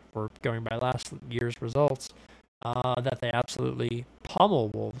league, or going by last year's results, that they absolutely pummel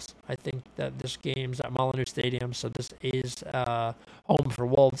Wolves. I think that this game's at Molineux Stadium, so this is home for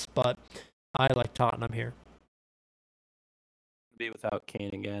Wolves, but I like Tottenham here. Be without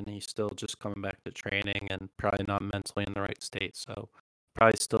Kane again. He's still just coming back to training and probably not mentally in the right state, so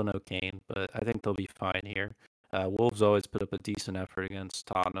probably still no Kane, but I think they'll be fine here. Wolves always put up a decent effort against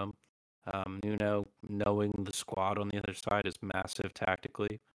Tottenham. Nuno, knowing the squad on the other side, is massive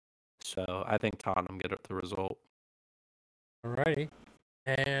tactically. So I think Tottenham get the result. Alrighty.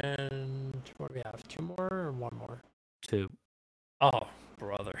 And what do we have? Two more or one more? 2. Oh,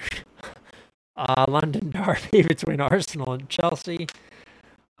 brother. London derby between Arsenal and Chelsea.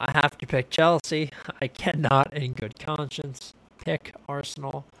 I have to pick Chelsea. I cannot, in good conscience, pick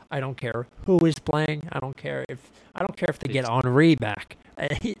Arsenal. I don't care who is playing. I don't care if they get Henri back.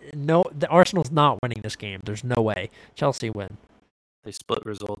 No, the Arsenal's not winning this game. There's no way. Chelsea win. They split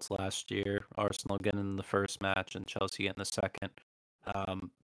results last year. Arsenal getting in the first match and Chelsea getting the second.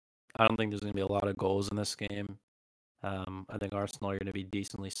 Um, I don't think there's going to be a lot of goals in this game. I think Arsenal are going to be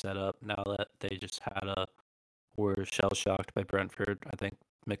decently set up now that they just were shell shocked by Brentford. I think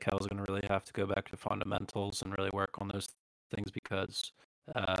Mikel's going to really have to go back to fundamentals and really work on those things because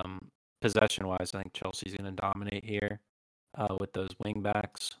possession wise, I think Chelsea's going to dominate here with those wing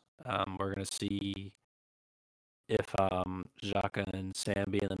backs. We're going to see if Xhaka and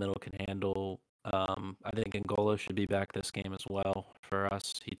Sambi in the middle can handle. I think N'Golo should be back this game as well for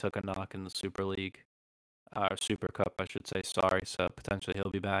us. He took a knock in the Super League, or Super Cup, I should say. Sorry, so potentially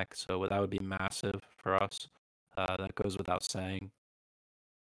he'll be back. So that would be massive for us. That goes without saying.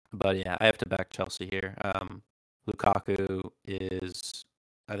 But yeah, I have to back Chelsea here. Lukaku is,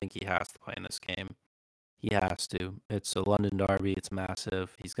 I think he has to play in this game. He has to. It's a London derby. It's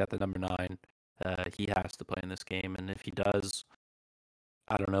massive. He's got the number 9. He has to play in this game, and if he does,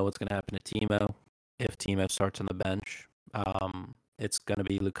 I don't know what's going to happen to Timo if Timo starts on the bench. it's going to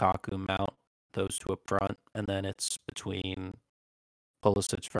be Lukaku, Mount, those two up front, and then it's between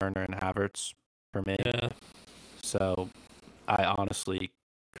Pulisic, Werner, and Havertz for me. Yeah. So I honestly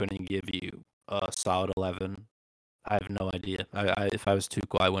couldn't give you a solid 11. I have no idea. If I was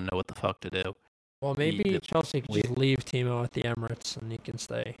Tuchel, I wouldn't know what the fuck to do. Well, maybe Chelsea could just leave Timo at the Emirates and he can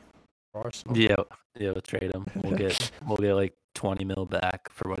stay for Arsenal. Yeah, we'll trade him. We'll get like 20 mil back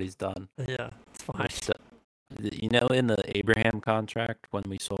for what he's done. Yeah, it's fine. You know, in the Abraham contract when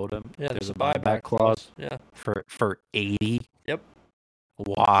we sold him, Yeah, there's a buyback clause. Yeah. For 80. Yep.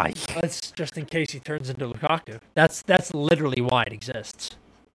 Why? That's just in case he turns into Lukaku. That's literally why it exists.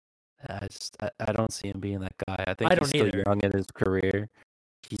 I don't see him being that guy. I think I he's don't still either. young in his career.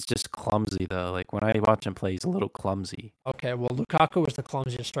 He's just clumsy though. Like when I watch him play, he's a little clumsy. Okay, well, Lukaku was the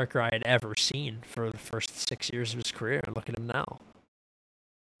clumsiest striker I had ever seen for the first 6 years of his career. Look at him now.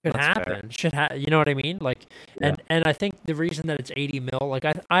 Could That's fair. happen. You know what I mean? Like, Yeah. and I think the reason that it's 80 mil, like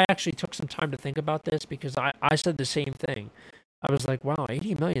I actually took some time to think about this because I said the same thing. I was like, wow,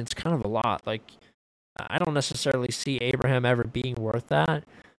 80 million is kind of a lot. Like, I don't necessarily see Abraham ever being worth that,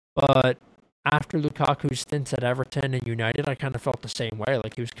 but after Lukaku's stints at Everton and United, I kind of felt the same way.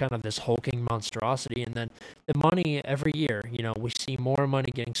 Like he was kind of this hulking monstrosity, and then the money every year, you know, we see more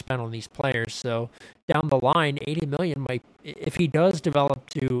money getting spent on these players. So down the line, 80 million might, if he does develop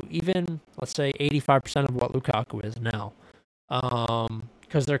to even let's say 85% of what Lukaku is now,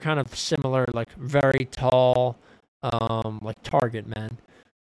 because they're kind of similar, like very tall, like target men.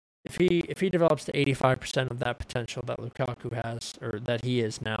 If he develops to 85% of that potential that Lukaku has or that he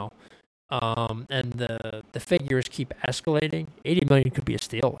is now, and the figures keep escalating, 80 million could be a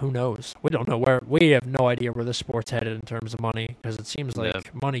steal. Who knows? We don't know where. We have no idea where the sport's headed in terms of money because it seems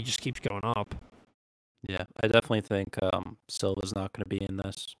like money just keeps going up. Yeah, I definitely think Silva's not going to be in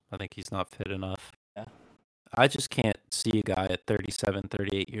this. I think he's not fit enough. Yeah. I just can't see a guy at 37,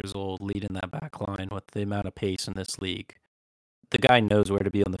 38 years old leading that back line with the amount of pace in this league. The guy knows where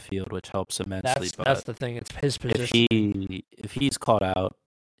to be on the field, which helps immensely. That's the thing. It's his position. If he's caught out,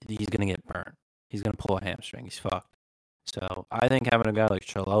 he's gonna get burnt. He's gonna pull a hamstring. He's fucked. So I think having a guy like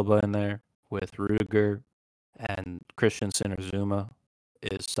Chalobah in there with Rudiger and Christensen or Zuma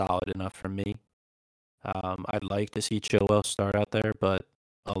is solid enough for me. I'd like to see Chilwell start out there, but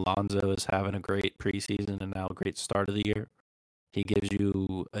Alonso is having a great preseason and now a great start of the year. He gives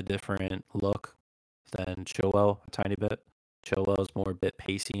you a different look than Chilwell a tiny bit. Chilwell's more a bit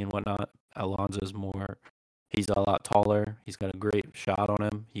pacey and whatnot. Alonso's more, he's a lot taller. He's got a great shot on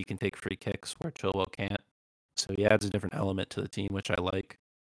him. He can take free kicks where Chilwell can't. So he adds a different element to the team, which I like.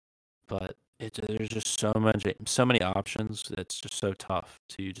 But there's just so many options. It's just so tough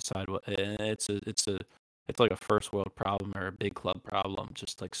to decide what. It's like a first world problem or a big club problem.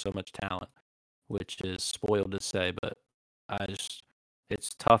 Just like so much talent, which is spoiled to say, but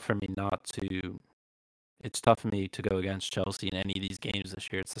it's tough for me not to. It's tough for me to go against Chelsea in any of these games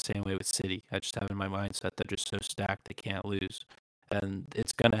this year. It's the same way with City. I just have in my mindset they're just so stacked they can't lose. And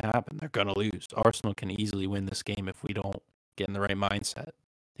it's going to happen. They're going to lose. Arsenal can easily win this game if we don't get in the right mindset.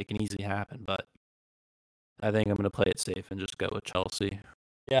 It can easily happen, but I think I'm going to play it safe and just go with Chelsea.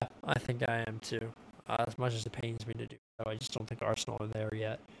 Yeah, I think I am too. As much as it pains me to do so, I just don't think Arsenal are there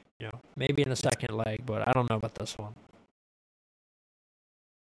yet. You know, maybe in the second leg, but I don't know about this one.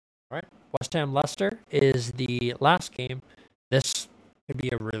 All right. West Ham Leicester is the last game. This could be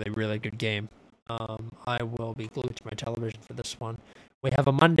a really, really good game. I will be glued to my television for this one. We have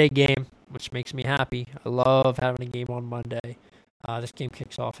a Monday game, which makes me happy. I love having a game on Monday. This game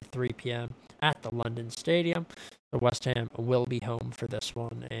kicks off at 3 p.m. at the London Stadium. The West Ham will be home for this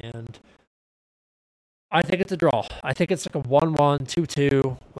one, and I think it's a draw. I think it's like a 1-1,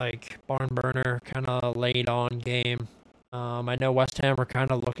 2-2, like barn burner, kind of laid on game. I know West Ham are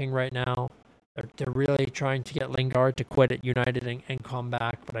kind of looking right now. They're really trying to get Lingard to quit at United and come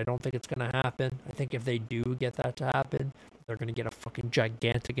back, but I don't think it's going to happen. I think if they do get that to happen, they're going to get a fucking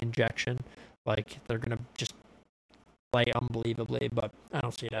gigantic injection. Like, they're going to just play unbelievably, but I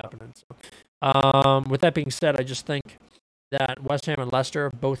don't see it happening. So, with that being said, I just think that West Ham and Leicester are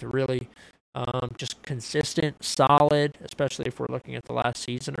both really just consistent, solid, especially if we're looking at the last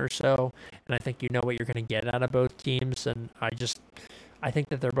season or so. And I think you know what you're going to get out of both teams. And I think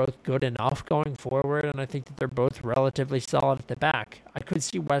that they're both good enough going forward. And I think that they're both relatively solid at the back. I could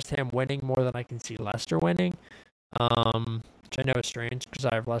see West Ham winning more than I can see Leicester winning, which I know is strange because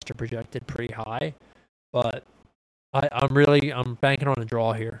I have Leicester projected pretty high. But I'm banking on a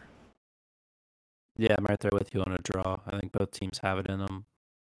draw here. Yeah, I'm right there with you on a draw. I think both teams have it in them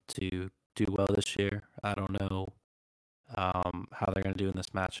to do well this year. I don't know how they're going to do in this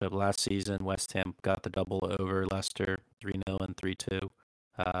matchup. Last season, West Ham got the double over Leicester 3-0 and 3-2.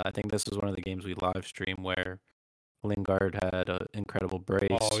 I think this is one of the games we live stream where Lingard had an incredible Oh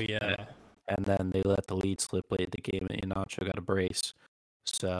brace, yeah. and then they let the lead slip late in the game, and Iheanacho got a brace.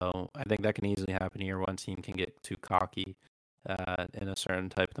 So I think that can easily happen here. One team can get too cocky in a certain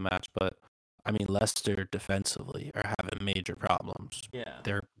type of the match, but I mean Leicester defensively are having major problems. Yeah.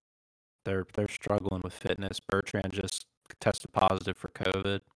 They're struggling with fitness. Bertrand just tested positive for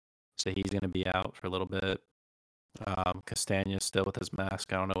COVID, so he's going to be out for a little bit. Castagna's still with his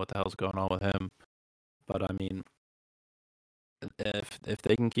mask. I don't know what the hell's going on with him, but I mean, if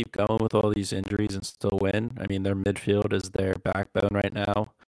they can keep going with all these injuries and still win, I mean, their midfield is their backbone right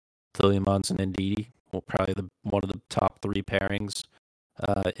now. Tielemans and Ndidi, well, probably one of the top three pairings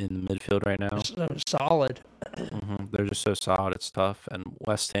in the midfield right now. So solid. They're just so solid. It's tough. And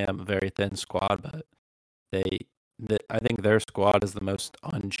West Ham, a very thin squad, but I think their squad is the most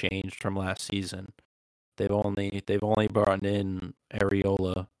unchanged from last season. They've only brought in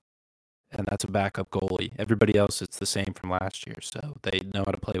Areola, and that's a backup goalie. Everybody else, it's the same from last year, so they know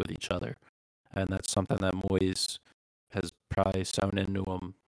how to play with each other, and that's something that Moyes has probably sewn into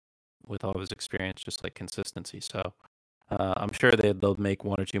him with all of his experience, just like consistency. So I'm sure they'll make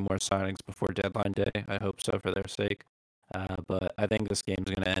one or two more signings before deadline day. I hope so for their sake. But I think this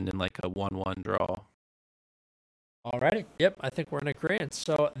game's going to end in like a 1-1 draw. Alrighty. Yep, I think we're in agreement.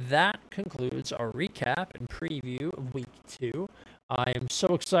 So that concludes our recap and preview of week 2. I am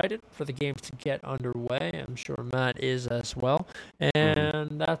so excited for the games to get underway. I'm sure Matt is as well.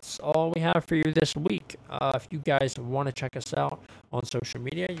 And that's all we have for you this week. If you guys want to check us out on social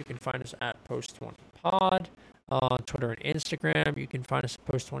media, you can find us at Post20Pod. On Twitter and Instagram, you can find us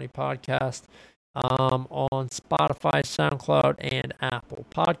at Post20 Podcast. On Spotify, SoundCloud, and Apple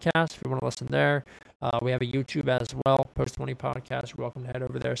Podcasts. If you want to listen there, we have a YouTube as well, Post 20 Podcast. You're welcome to head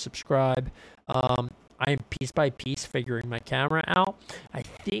over there, subscribe. I am piece by piece figuring my camera out. I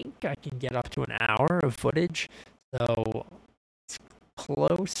think I can get up to an hour of footage, so it's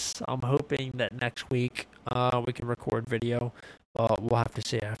close. I'm hoping that next week we can record video. We'll have to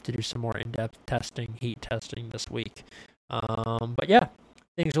see. I have to do some more in-depth testing, heat testing this week. But yeah,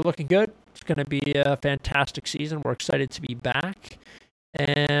 things are looking good. It's going to be a fantastic season. We're excited to be back.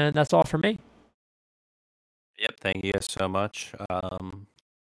 And that's all for me. Yep, thank you guys so much. A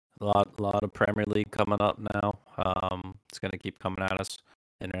lot of Premier League coming up now. It's going to keep coming at us,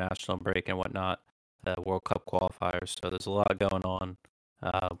 international break and whatnot, World Cup qualifiers. So there's a lot going on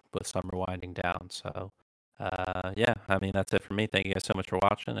with summer winding down. So yeah, I mean, that's it for me. Thank you guys so much for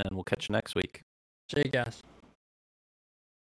watching, and we'll catch you next week. See you guys.